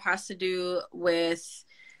 sort of has to do with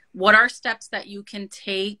what are steps that you can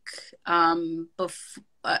take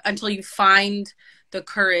until you find the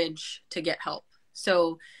courage to get help.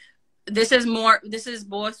 So this is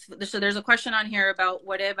both. So there's a question on here about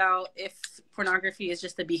what about if pornography is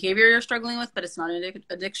just the behavior you're struggling with, but it's not an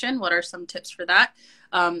addiction? What are some tips for that?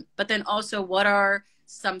 But then also, what are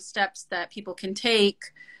some steps that people can take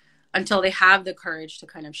until they have the courage to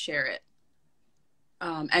kind of share it,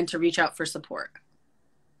 and to reach out for support?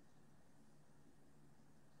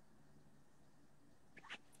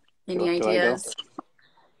 Any ideas?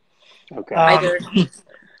 Okay. Either.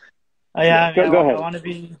 Yeah, I mean, Go I ahead.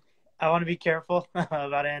 want to be careful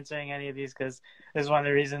about answering any of these because this is one of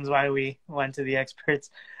the reasons why we went to the experts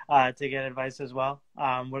to get advice as well.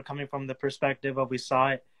 We're coming from the perspective of we saw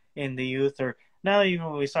it in the youth, or not even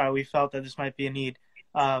what we saw it, we felt that this might be a need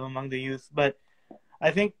among the youth. But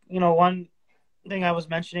I think, one thing I was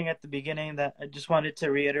mentioning at the beginning that I just wanted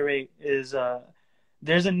to reiterate is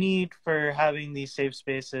there's a need for having these safe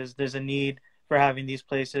spaces. There's a need for having these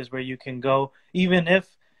places where you can go, even if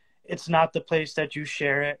it's not the place that you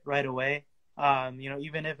share it right away.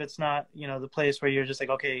 Even if it's not, the place where you're just like,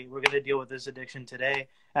 okay, we're going to deal with this addiction today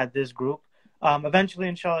at this group. Eventually,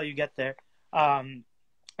 inshallah, you get there. And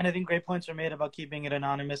I think great points are made about keeping it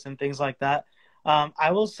anonymous and things like that.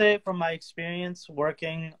 I will say from my experience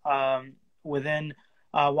working within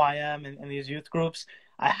YM and these youth groups,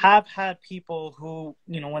 I have had people who,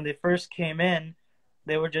 when they first came in,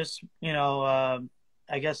 they were just,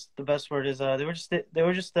 I guess the best word is they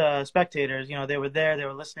were just spectators. They were there, they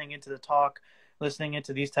were listening into the talk, listening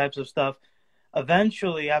into these types of stuff.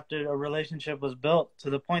 Eventually, after a relationship was built to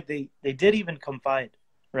the point they did even confide,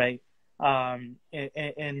 right?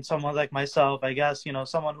 In someone like myself, I guess,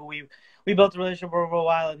 someone who we built a relationship over a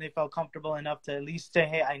while and they felt comfortable enough to at least say,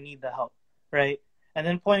 hey, I need the help, right? And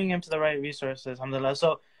then pointing him to the right resources, alhamdulillah.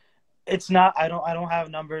 So it's not, I don't have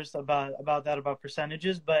numbers about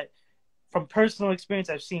percentages, but from personal experience,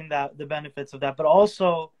 I've seen that the benefits of that. But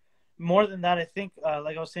also, more than that, I think,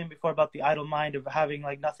 like I was saying before about the idle mind of having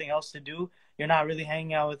like nothing else to do. You're not really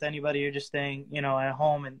hanging out with anybody. You're just staying, at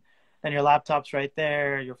home, and then your laptop's right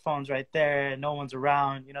there, your phone's right there, and no one's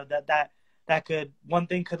around. That could, one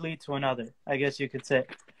thing could lead to another, I guess you could say.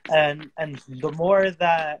 And the more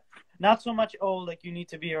that, not so much, like you need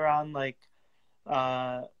to be around like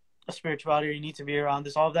a spirituality, or you need to be around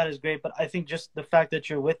this. All of that is great, but I think just the fact that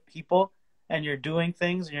you're with people and you're doing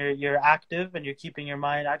things, and you're active, and you're keeping your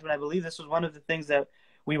mind active. And I believe this was one of the things that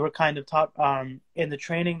we were kind of taught in the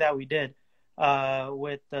training that we did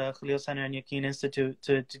with the Khalil Center and Yaqeen Institute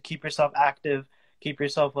to keep yourself active, keep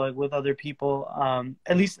yourself like with other people.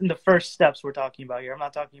 At least in the first steps we're talking about here. I'm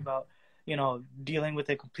not talking about dealing with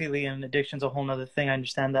it completely, and addiction's a whole nother thing. I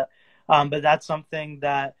understand that, but that's something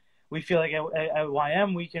that we feel like at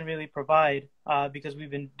YM we can really provide because we've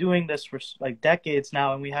been doing this for like decades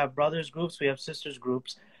now, and we have brothers groups, we have sisters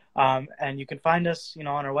groups, and you can find us, on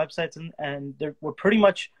our websites, and we're pretty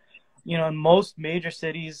much, in most major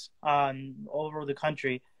cities all over the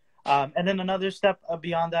country. And then another step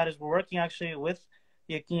beyond that is we're working actually with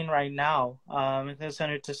Yaqeen right now in the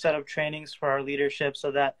center to set up trainings for our leadership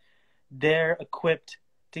so that they're equipped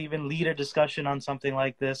to even lead a discussion on something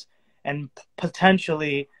like this, and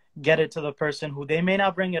potentially get it to the person who they may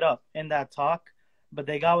not bring it up in that talk, but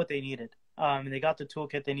they got what they needed. And they got the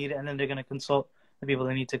toolkit they needed, and then they're going to consult the people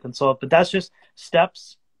they need to consult. But that's just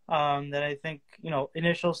steps that I think,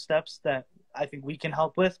 initial steps that I think we can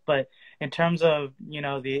help with. But in terms of,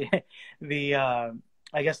 the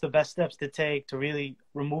I guess the best steps to take to really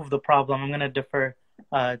remove the problem, I'm going to defer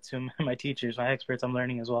to my teachers, my experts. I'm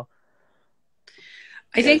learning as well.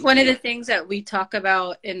 I think one of the things that we talk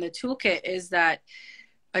about in the toolkit is that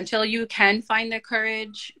until you can find the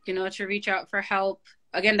courage, to reach out for help,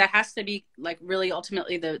 again, that has to be like really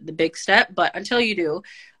ultimately the big step. But until you do,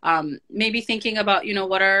 maybe thinking about,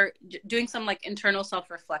 doing some like internal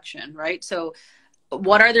self-reflection, right? So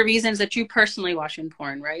what are the reasons that you personally watching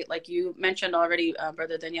porn, right? Like you mentioned already,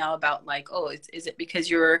 Brother Daniel, about like, is it because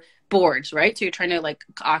you're bored, right? So you're trying to like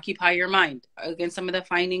occupy your mind. Again, some of the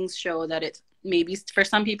findings show that it's maybe for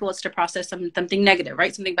some people it's to process something negative,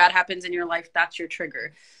 right? Something bad happens in your life, that's your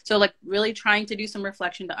trigger. So like really trying to do some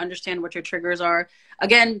reflection to understand what your triggers are.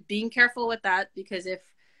 Again, being careful with that, because if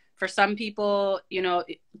for some people,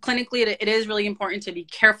 clinically, it is really important to be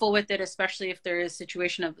careful with it, especially if there is a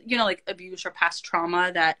situation of, like abuse or past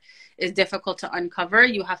trauma that is difficult to uncover.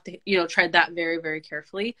 You have to, tread that very, very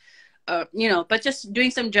carefully. But just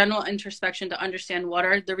doing some general introspection to understand what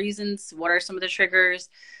are the reasons, what are some of the triggers,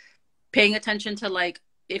 paying attention to like,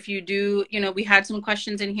 if you do, we had some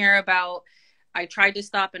questions in here about, I tried to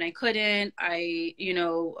stop and I couldn't, I,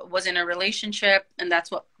 was in a relationship and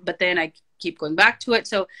but then I keep going back to it.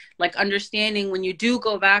 So like understanding when you do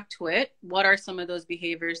go back to it, what are some of those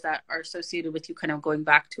behaviors that are associated with you kind of going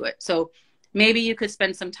back to it? So maybe you could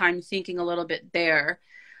spend some time thinking a little bit there,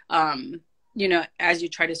 as you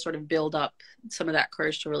try to sort of build up some of that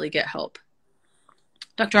courage to really get help.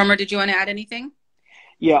 Dr. Omar, did you want to add anything?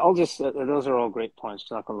 Yeah, I'll just, those are all great points.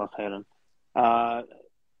 Jazakallah khairan.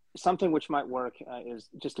 Something which might work is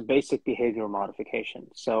just a basic behavioral modification.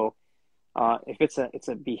 So if it's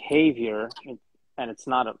a behavior and it's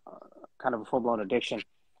not a kind of a full-blown addiction,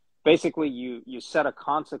 basically you set a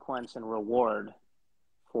consequence and reward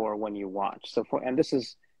for when you watch. And this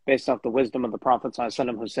is based off the wisdom of the Prophet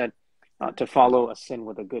ﷺ, who said to follow a sin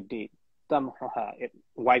with a good deed. It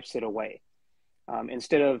wipes it away.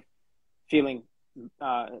 Instead of feeling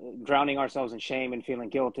drowning ourselves in shame and feeling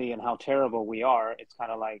guilty and how terrible we are, it's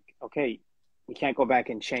kind of like, okay, we can't go back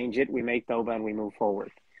and change it. We make tawbah and we move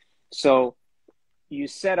forward. So you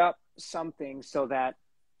set up something so that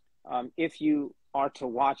if you are to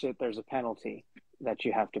watch it, there's a penalty that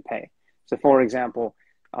you have to pay. So for example,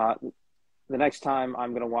 the next time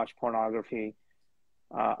I'm going to watch pornography,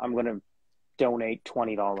 I'm going to donate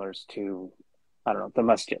 $20 to, I don't know, the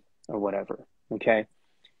masjid or whatever. Okay.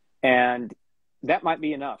 And that might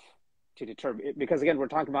be enough to deter, because again, we're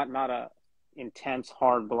talking about not a intense,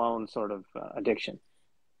 hard blown sort of addiction.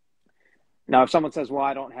 Now, if someone says, well,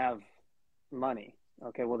 I don't have money.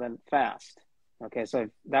 Okay. Well then fast. Okay. So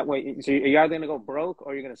that way, so you're either going to go broke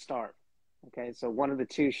or you're going to starve. Okay. So one of the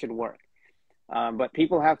two should work. But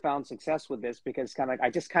people have found success with this because kind of like, I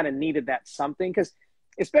just kind of needed that something, because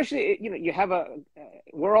especially, you know, you have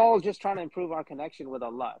we're all just trying to improve our connection with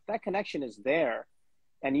Allah. If that connection is there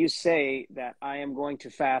and you say that I am going to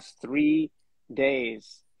fast 3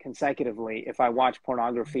 days consecutively if I watch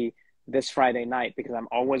pornography this Friday night, because I'm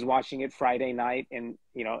always watching it Friday night and,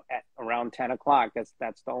 you know, at around 10 o'clock, that's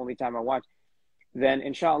the only time I watch, then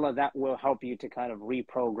inshallah that will help you to kind of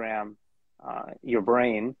reprogram your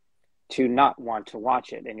brain to not want to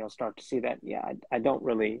watch it. And you'll start to see that, yeah, I don't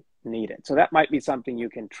really need it. So that might be something you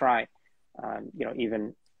can try, you know,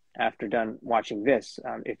 even after done watching this,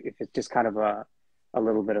 if it's just kind of a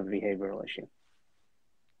little bit of a behavioral issue.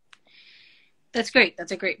 That's great.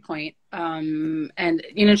 That's a great point. And,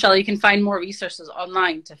 you know, inshallah, you can find more resources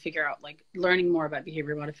online to figure out, like, learning more about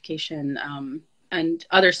behavior modification and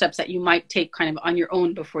other steps that you might take kind of on your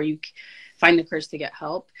own before you find the courage to get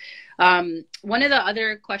help. One of the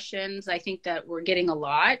other questions I think that we're getting a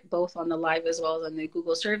lot, both on the live as well as on the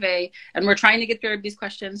Google survey, and we're trying to get through these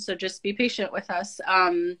questions, so just be patient with us,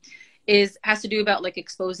 has to do about, like,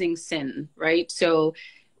 exposing sin, right? So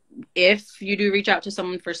if you do reach out to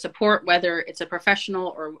someone for support, whether it's a professional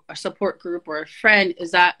or a support group or a friend,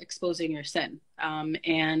 is that exposing your sin?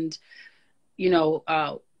 And, you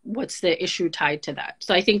know, what's the issue tied to that?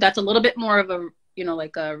 So I think that's a little bit more of a, you know,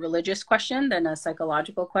 like a religious question than a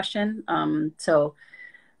psychological question. So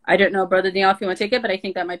I don't know, Brother Danial, if you want to take it, but I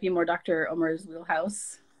think that might be more Dr. Omar's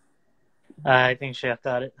wheelhouse. I think Sheikh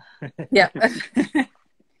got it. Yeah.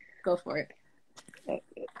 Go for it.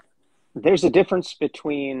 There's a difference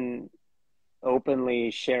between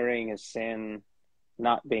openly sharing a sin,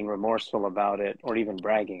 not being remorseful about it, or even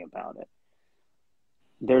bragging about it.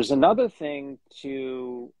 There's another thing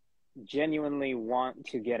to genuinely want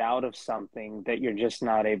to get out of something that you're just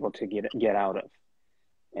not able to get out of.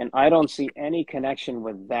 And I don't see any connection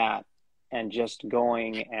with that and just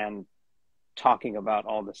going and talking about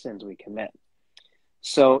all the sins we commit.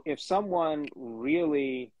 So if someone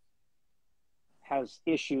really has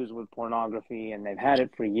issues with pornography and they've had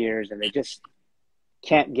it for years and they just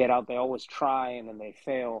can't get out, they always try and then they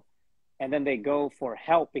fail, and then they go for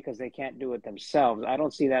help because they can't do it themselves, I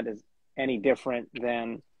don't see that as any different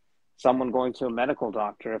than someone going to a medical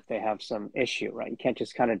doctor if they have some issue, right? You can't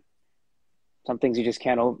just kind of, some things you just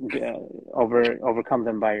can't overcome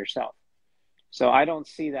them by yourself. So I don't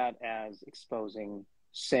see that as exposing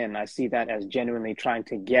sin. I see that as genuinely trying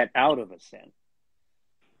to get out of a sin.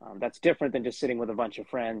 That's different than just sitting with a bunch of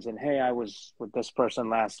friends and, hey, I was with this person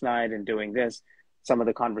last night and doing this. Some of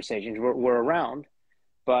the conversations were around,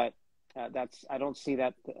 but I don't see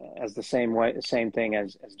that as the same thing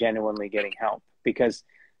as genuinely getting help. Because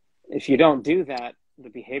if you don't do that, the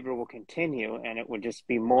behavior will continue and it would just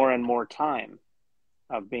be more and more time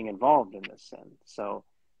of being involved in this sin. So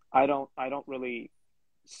I don't really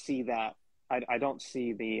see that. I don't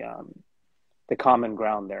see the common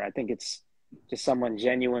ground there. I think it's just someone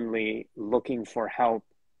genuinely looking for help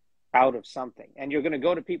out of something. And you're going to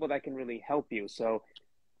go to people that can really help you. So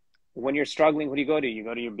when you're struggling, who do you go to? You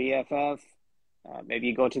go to your BFF, maybe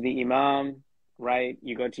you go to the imam, right?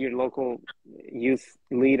 You go to your local youth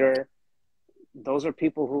leader. Those are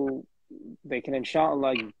people who they can,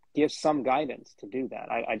 inshallah, give some guidance to do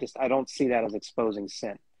that. I don't see that as exposing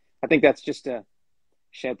sin. I think that's just a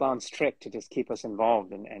shaitan's trick to just keep us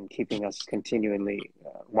involved and keeping us continually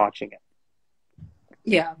watching it.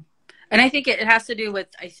 Yeah. And I think it has to do with,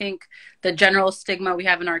 I think, the general stigma we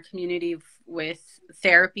have in our community with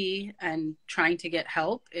therapy and trying to get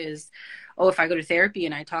help is, oh, if I go to therapy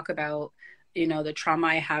and I talk about, you know, the trauma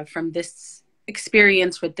I have from this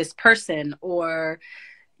experience with this person, or,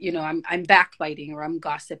 I'm backbiting or I'm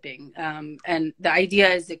gossiping. And the idea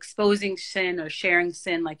is exposing sin or sharing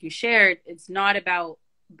sin, like you shared. It's not about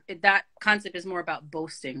that. Concept is more about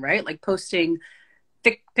boasting, right? Like posting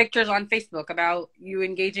pictures on Facebook about you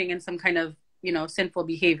engaging in some kind of, sinful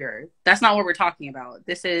behavior. That's not what we're talking about.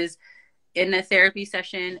 This is in a therapy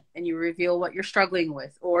session and you reveal what you're struggling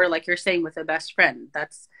with, or like you're saying with a best friend.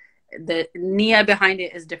 That's the niyyah behind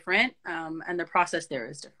it is different. And the process there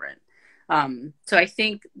is different. So I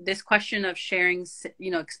think this question of sharing,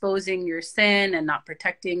 exposing your sin and not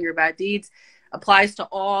protecting your bad deeds applies to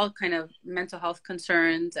all kind of mental health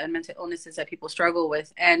concerns and mental illnesses that people struggle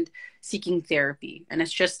with and seeking therapy. And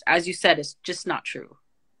it's just, as you said, it's just not true.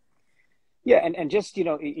 Yeah. And just,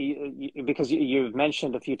 because you've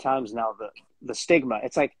mentioned a few times now, the stigma,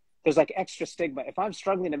 it's like, there's like extra stigma. If I'm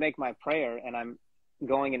struggling to make my prayer and I'm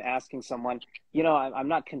going and asking someone, I'm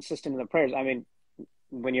not consistent in the prayers. I mean,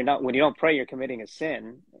 when you don't pray, you're committing a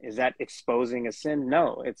sin. Is that exposing a sin?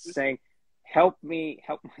 No, it's saying, help me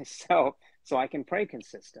help myself so I can pray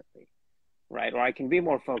consistently, right? Or I can be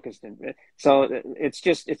more focused. So it's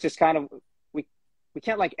just kind of, we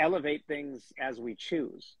can't like elevate things as we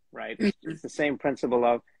choose, right? It's the same principle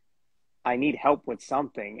of, I need help with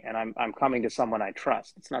something and I'm coming to someone I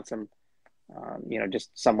trust. It's not some,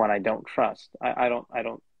 just someone I don't trust. I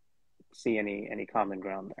don't see any common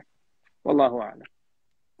ground there. Wallahu a'lam.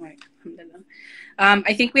 Right.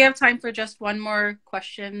 I think we have time for just one more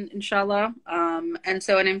question, inshallah. And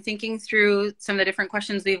I'm thinking through some of the different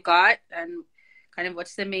questions we've got and kind of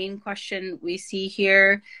what's the main question we see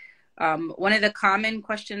here. One of the common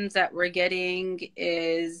questions that we're getting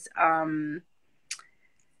is, how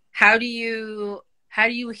do you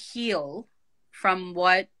heal from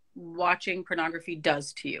what watching pornography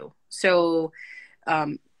does to you? So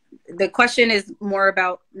the question is more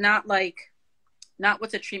about not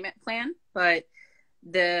what's a treatment plan, but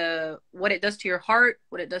what it does to your heart,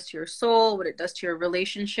 what it does to your soul, what it does to your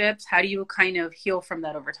relationships. How do you kind of heal from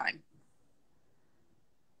that over time?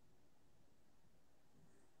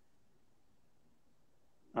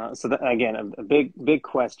 So that, again, a big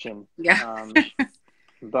question. Yeah.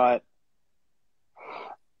 But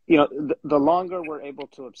the longer we're able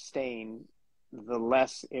to abstain, the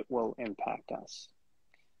less it will impact us.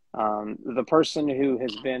 The person who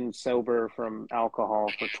has been sober from alcohol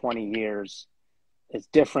for 20 years is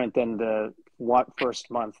different than the first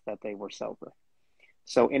month that they were sober.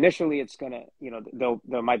 So initially it's going to,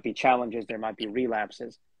 there might be challenges, there might be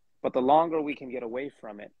relapses, but the longer we can get away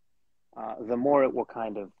from it, the more it will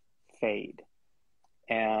kind of fade.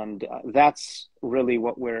 And that's really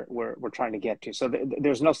what we're trying to get to. So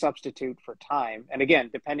there's no substitute for time. And again,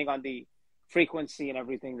 depending on the frequency and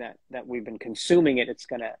everything that we've been consuming it, it's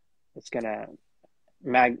gonna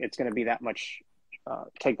be that much,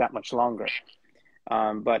 take that much longer.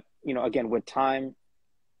 But again, with time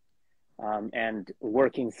and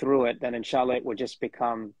working through it, then inshallah it will just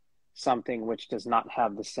become something which does not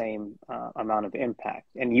have the same amount of impact.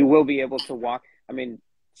 And you will be able to walk. I mean,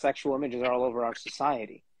 sexual images are all over our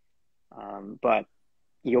society, but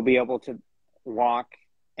you'll be able to walk,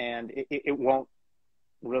 and it won't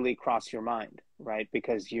really cross your mind, right?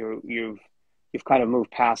 Because you've kind of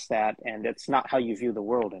moved past that, and it's not how you view the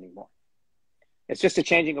world anymore. It's just a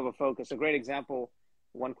changing of a focus. A great example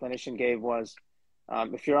one clinician gave was,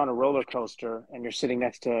 if you're on a roller coaster and you're sitting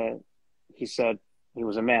next to, he said, he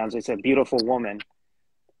was a man, so he said, beautiful woman,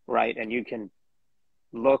 right? And you can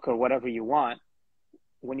look or whatever you want.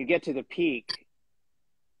 When you get to the peak,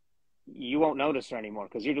 you won't notice her anymore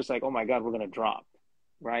because you're just like, oh my God, we're going to drop,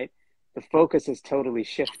 right? The focus is totally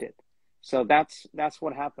shifted. So that's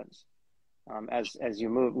what happens as you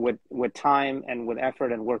move with time and with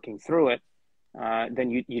effort and working through it.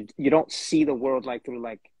 Then you don't see the world like through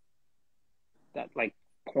like that like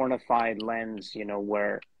pornified lens,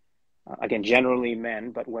 where again, generally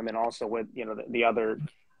men, but women also, with the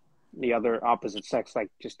other opposite sex like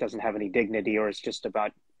just doesn't have any dignity, or it's just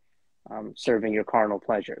about serving your carnal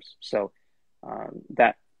pleasures. So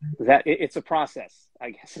it's a process,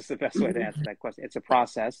 I guess, is the best way to answer that question. It's a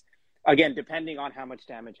process, again, depending on how much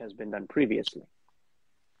damage has been done previously.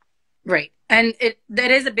 Right. And that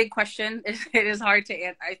is a big question. It is hard to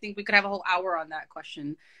answer. I think we could have a whole hour on that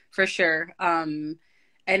question for sure. And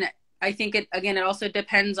I think it also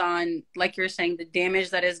depends on, like you're saying, the damage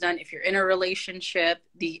that is done. If you're in a relationship,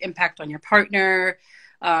 the impact on your partner,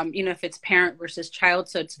 if it's parent versus child.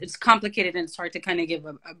 So it's complicated, and it's hard to kind of give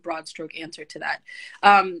a broad stroke answer to that.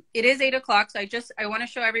 It is 8:00. So I want to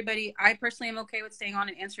show everybody, I personally am okay with staying on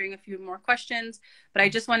and answering a few more questions, but I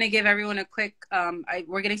just want to give everyone a quick,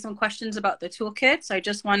 we're getting some questions about the toolkit. So I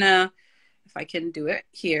just want to if I can do it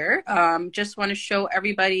here. Just want to show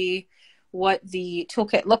everybody what the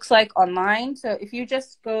toolkit looks like online. So if you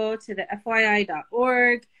just go to the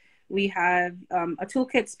FYI.org, we have a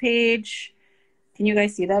toolkits page. Can you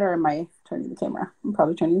guys see that, or am I turning the camera? I'm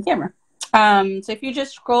probably turning the camera. So if you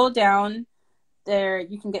just scroll down there,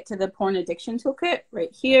 you can get to the porn addiction toolkit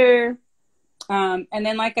right here. And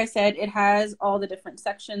then, like I said, it has all the different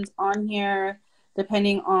sections on here,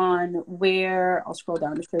 depending on where, I'll scroll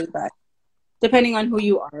down to show you that, depending on who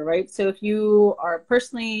you are, right? So if you are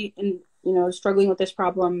personally struggling with this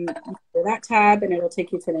problem, you go to that tab and it'll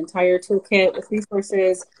take you to the entire toolkit with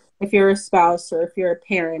resources if you're a spouse or if you're a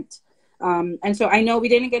parent. And so I know we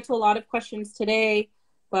didn't get to a lot of questions today,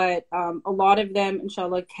 but a lot of them,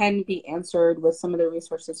 inshallah, can be answered with some of the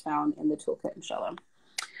resources found in the toolkit, inshallah.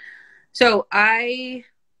 So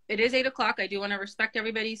it is 8 o'clock. I do want to respect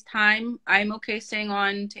everybody's time. I'm okay staying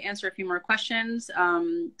on to answer a few more questions.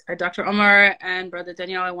 Dr. Omar and Brother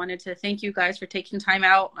Danial, I wanted to thank you guys for taking time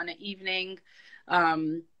out on an evening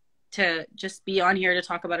to just be on here to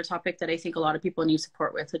talk about a topic that I think a lot of people need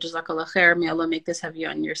support with. So Jazakallah khair. May Allah make this heavy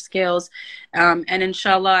on your scales. And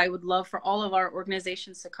inshallah, I would love for all of our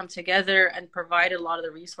organizations to come together and provide a lot of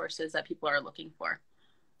the resources that people are looking for.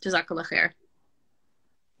 Jazakallah khair.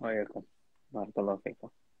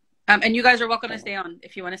 And you guys are welcome to stay on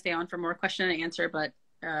if you want to stay on for more question and answer, but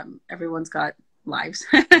everyone's got lives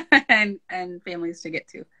and families to get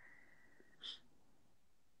to.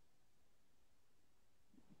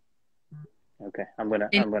 Okay, I'm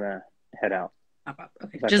gonna head out.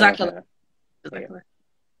 Okay, Jazakallah. Jazakallah.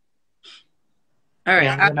 All right,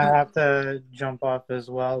 yeah, I'm gonna have to jump off as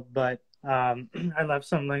well, but I left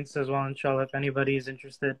some links as well, inshallah, if anybody is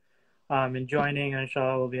interested in joining.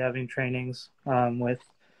 Inshallah, we'll be having trainings with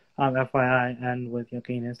FYI and with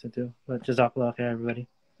Yaqeen Institute. But Jazakallah khair, everybody.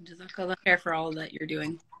 Jazakallah khair for all that you're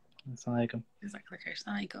doing. Assalamu alaikum. Jazakallah khair.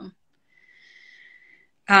 Assalamu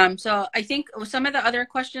alaikum. So I think some of the other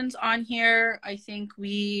questions on here, I think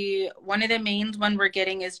one of the main one we're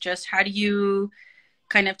getting is just how do you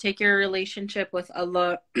kind of take your relationship with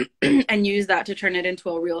Allah and use that to turn it into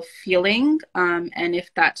a real feeling, and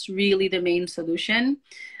if that's really the main solution.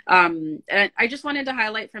 And I just wanted to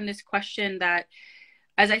highlight from this question that,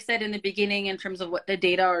 as I said in the beginning, in terms of what the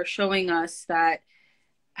data are showing us, that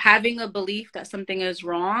having a belief that something is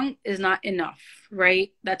wrong is not enough,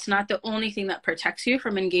 right? That's not the only thing that protects you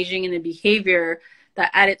from engaging in a behavior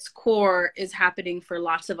that at its core is happening for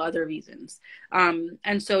lots of other reasons.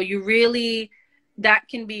 And so that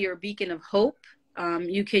can be your beacon of hope.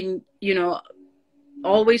 You can,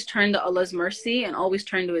 always turn to Allah's mercy and always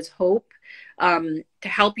turn to his hope to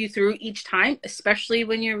help you through each time, especially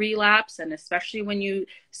when you relapse and especially when you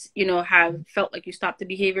have felt like you stopped the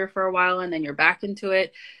behavior for a while and then you're back into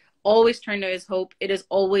it. Always turn to his hope. It is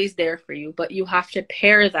always there for you, but you have to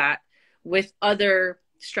pair that with other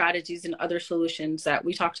strategies and other solutions that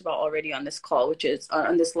we talked about already on this call, which is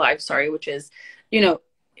on this live, which is,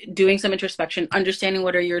 doing some introspection, understanding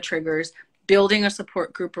what are your triggers, building a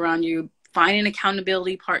support group around you, find an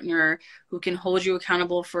accountability partner who can hold you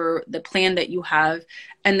accountable for the plan that you have.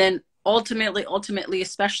 And then ultimately,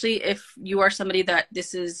 especially if you are somebody that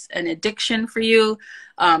this is an addiction for you,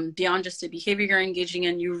 beyond just a behavior you're engaging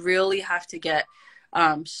in, you really have to get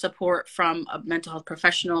support from a mental health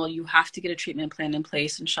professional. You have to get a treatment plan in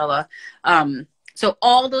place, inshallah. So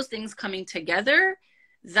all those things coming together,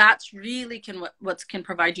 that's really what can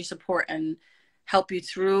provide you support and help you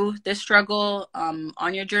through this struggle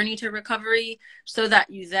on your journey to recovery, so that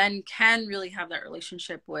you then can really have that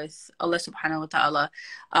relationship with Allah subhanahu wa ta'ala,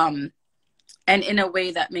 and in a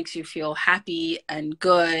way that makes you feel happy and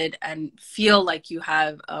good and feel like you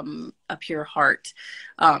have a pure heart,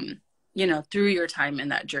 through your time in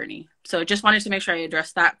that journey. So just wanted to make sure I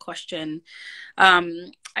addressed that question.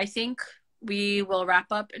 I think we will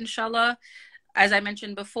wrap up, inshallah. As I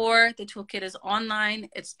mentioned before, the toolkit is online.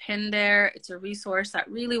 It's pinned there. It's a resource that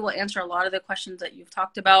really will answer a lot of the questions that you've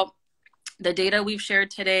talked about. The data we've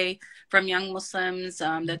shared today from young Muslims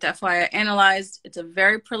that the FYI analyzed, it's a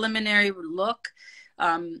very preliminary look.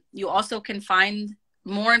 You also can find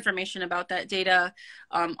more information about that data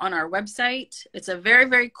on our website. It's a very,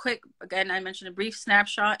 very quick, again, I mentioned a brief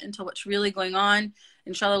snapshot into what's really going on.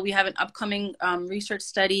 Inshallah, we have an upcoming research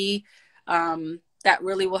study that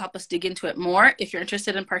really will help us dig into it more. If you're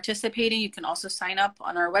interested in participating, you can also sign up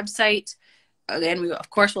on our website. Again, we, of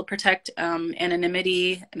course, will protect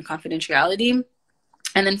anonymity and confidentiality.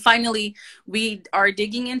 And then finally, we are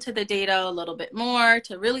digging into the data a little bit more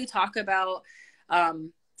to really talk about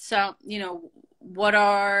what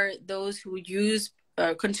are those who use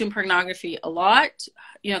consume pornography a lot,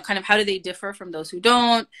 you know, kind of how do they differ from those who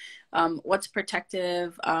don't? What's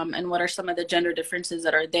protective, and what are some of the gender differences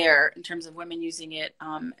that are there in terms of women using it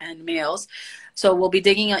and males? So we'll be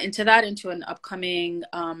digging into that into an upcoming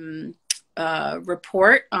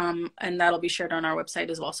report, and that'll be shared on our website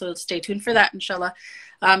as well. So stay tuned for that, inshallah.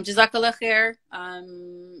 Jazakallah khair.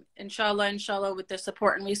 Inshallah, with the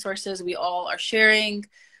support and resources we all are sharing,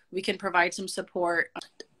 we can provide some support.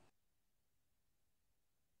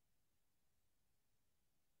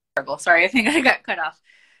 Sorry, I think I got cut off.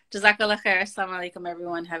 Jazakallah khair. Assalamu alaikum,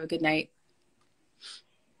 everyone. Have a good night.